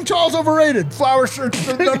being tall's overrated. Flower shirts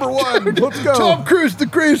are number 1. Let's go. Tom Cruise, the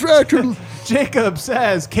greatest actor. Jacob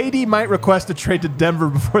says KD might request a trade to Denver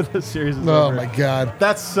before this series is Oh, over. my God.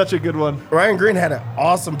 That's such a good one. Ryan Green had an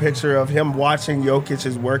awesome picture of him watching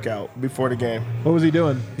Jokic's workout before the game. What was he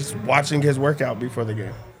doing? He's watching his workout before the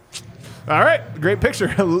game. All right, great picture.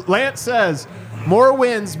 Lance says, more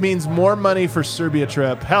wins means more money for Serbia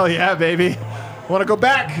trip. Hell yeah, baby. Want to go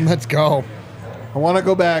back? Let's go. I want to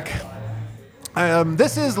go back.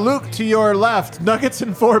 This is Luke to your left. Nuggets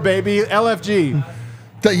in 4, baby. LFG. Is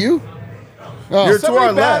that you? Oh, You're to Somebody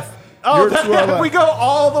our bet- left. Oh, You're to our left. we go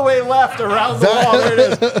all the way left around the wall. There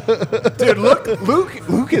it is. Dude,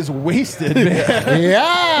 Luke is wasted, man.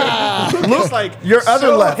 yeah. Looks like Your other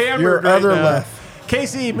so left. hammered Your right other now. left.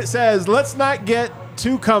 Casey says, let's not get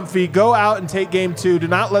too comfy. Go out and take game 2. Do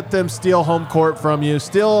not let them steal home court from you.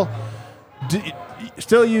 Still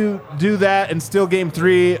you do that and still game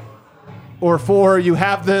 3 or 4. You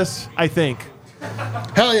have this, I think.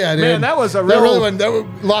 Hell yeah, dude. Man, that was a That real- really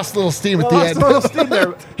went, lost a little steam at the Lost end. a little steam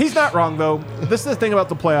there. He's not wrong, though. This is the thing about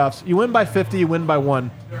the playoffs. You win by 50, you win by 1.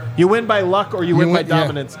 You win by luck or you win by win- yeah.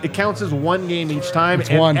 dominance. It counts as one game each time, It's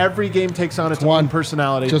and one. every game takes on its one. own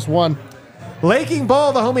personality. Just one. Laking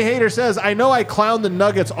Ball, the homie hater, says, I know I clown the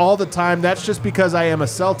Nuggets all the time. That's just because I am a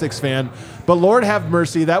Celtics fan. But Lord have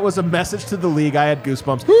mercy, that was a message to the league. I had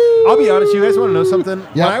goosebumps. I'll be honest, you guys want to know something?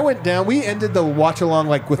 Yep. When I went down, we ended the watch along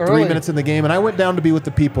like with 3 Early. minutes in the game, and I went down to be with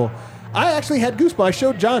the people. I actually had goosebumps. I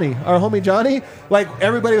showed Johnny, our homie Johnny, like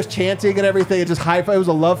everybody was chanting and everything. It just high five. It was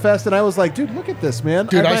a love fest, and I was like, dude, look at this, man.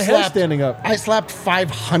 Dude, my I hair's slapped standing up. I slapped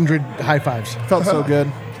 500 high fives. Felt so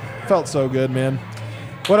good. Felt so good, man.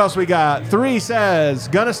 What else we got? 3 says,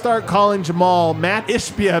 gonna start calling Jamal Matt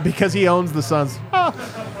Ishbia because he owns the Suns.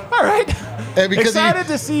 Oh, all right. And because Excited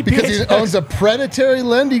to see because he PHX. owns a predatory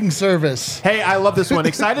lending service. Hey, I love this one.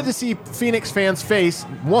 Excited to see Phoenix fans face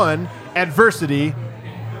one adversity.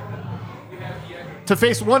 To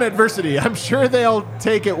face one adversity. I'm sure they'll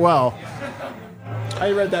take it well.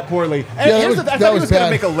 I read that poorly. Yeah, that was- I that thought he was was going to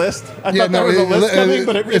bad. make a list. I Yeah, thought there was a list coming,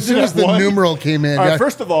 but it as soon ended as at the one. numeral came in, All right, yeah.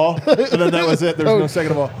 first of all, and then that was it. There's no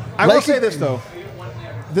second of all. I will Like say it- this, though.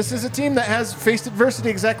 This is a team that has faced adversity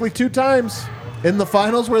exactly 2 times. In the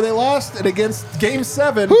finals where they lost, and against Game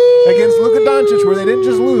 7 against Luka Doncic where they didn't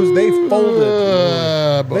just lose, they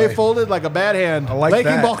folded. Boy. They folded like a bad hand. I like Laking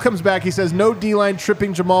that. Ball comes back. He says, no D-line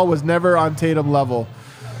tripping Jamal was never on Tatum level.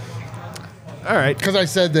 All right. Because I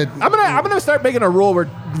said that. I'm gonna start making a rule where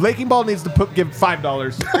Laking Ball needs to give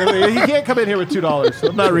 $5. He can't come in here with $2.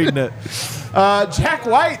 I'm not reading it. Jack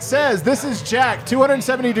White says, this is Jack,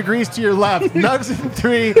 270 degrees to your left. Nugs in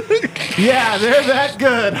 3. Yeah, they're that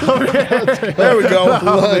good. Over here. There we go.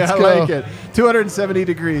 Let's I go. like it. 270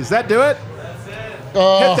 degrees. That do it?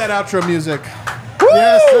 Oh, Hit that outro music.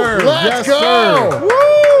 Yes, sir. Let's yes, go. sir.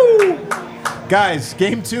 Woo! Guys,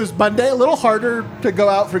 game 2 is Monday. A little harder to go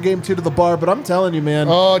out for game 2 to the bar, but I'm telling you, man.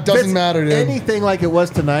 Oh, it doesn't if it's matter, dude. anything like it was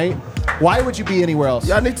tonight, why would you be anywhere else?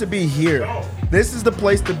 Y'all need to be here. This is the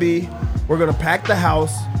place to be. We're going to pack the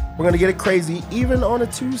house. We're going to get it crazy, even on a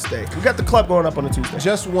Tuesday. We got the club going up on a Tuesday.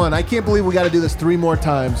 Just one. I can't believe we got to do this 3 more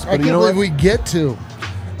times. I But can't you know believe what? we get to.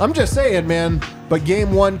 I'm just saying, man. But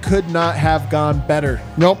game 1 could not have gone better.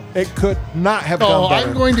 Nope. It could not have Oh, gone better.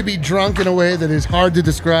 I'm going to be drunk in a way that is hard to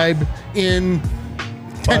describe in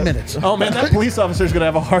 10 minutes. Oh man, that police officer's gonna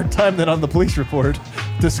have a hard time then on the police report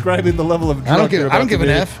describing the level of drunk you're I don't about give to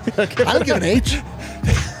an be. F. I don't give an H.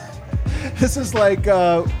 This is like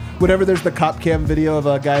whenever there's the cop cam video of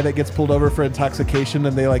a guy that gets pulled over for intoxication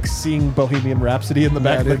and they like sing Bohemian Rhapsody in the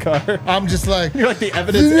back of the car. I'm just like, You're like the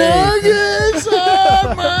evidence the A. Nuggets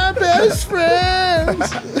are my best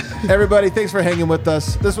friends. Everybody, thanks for hanging with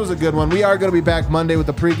us. This was a good one. We are going to be back Monday with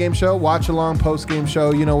the pregame show, watch along, postgame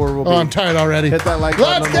show. You know where we'll be. Oh, I'm tired already. Hit that like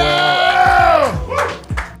Let's button on the way out. go!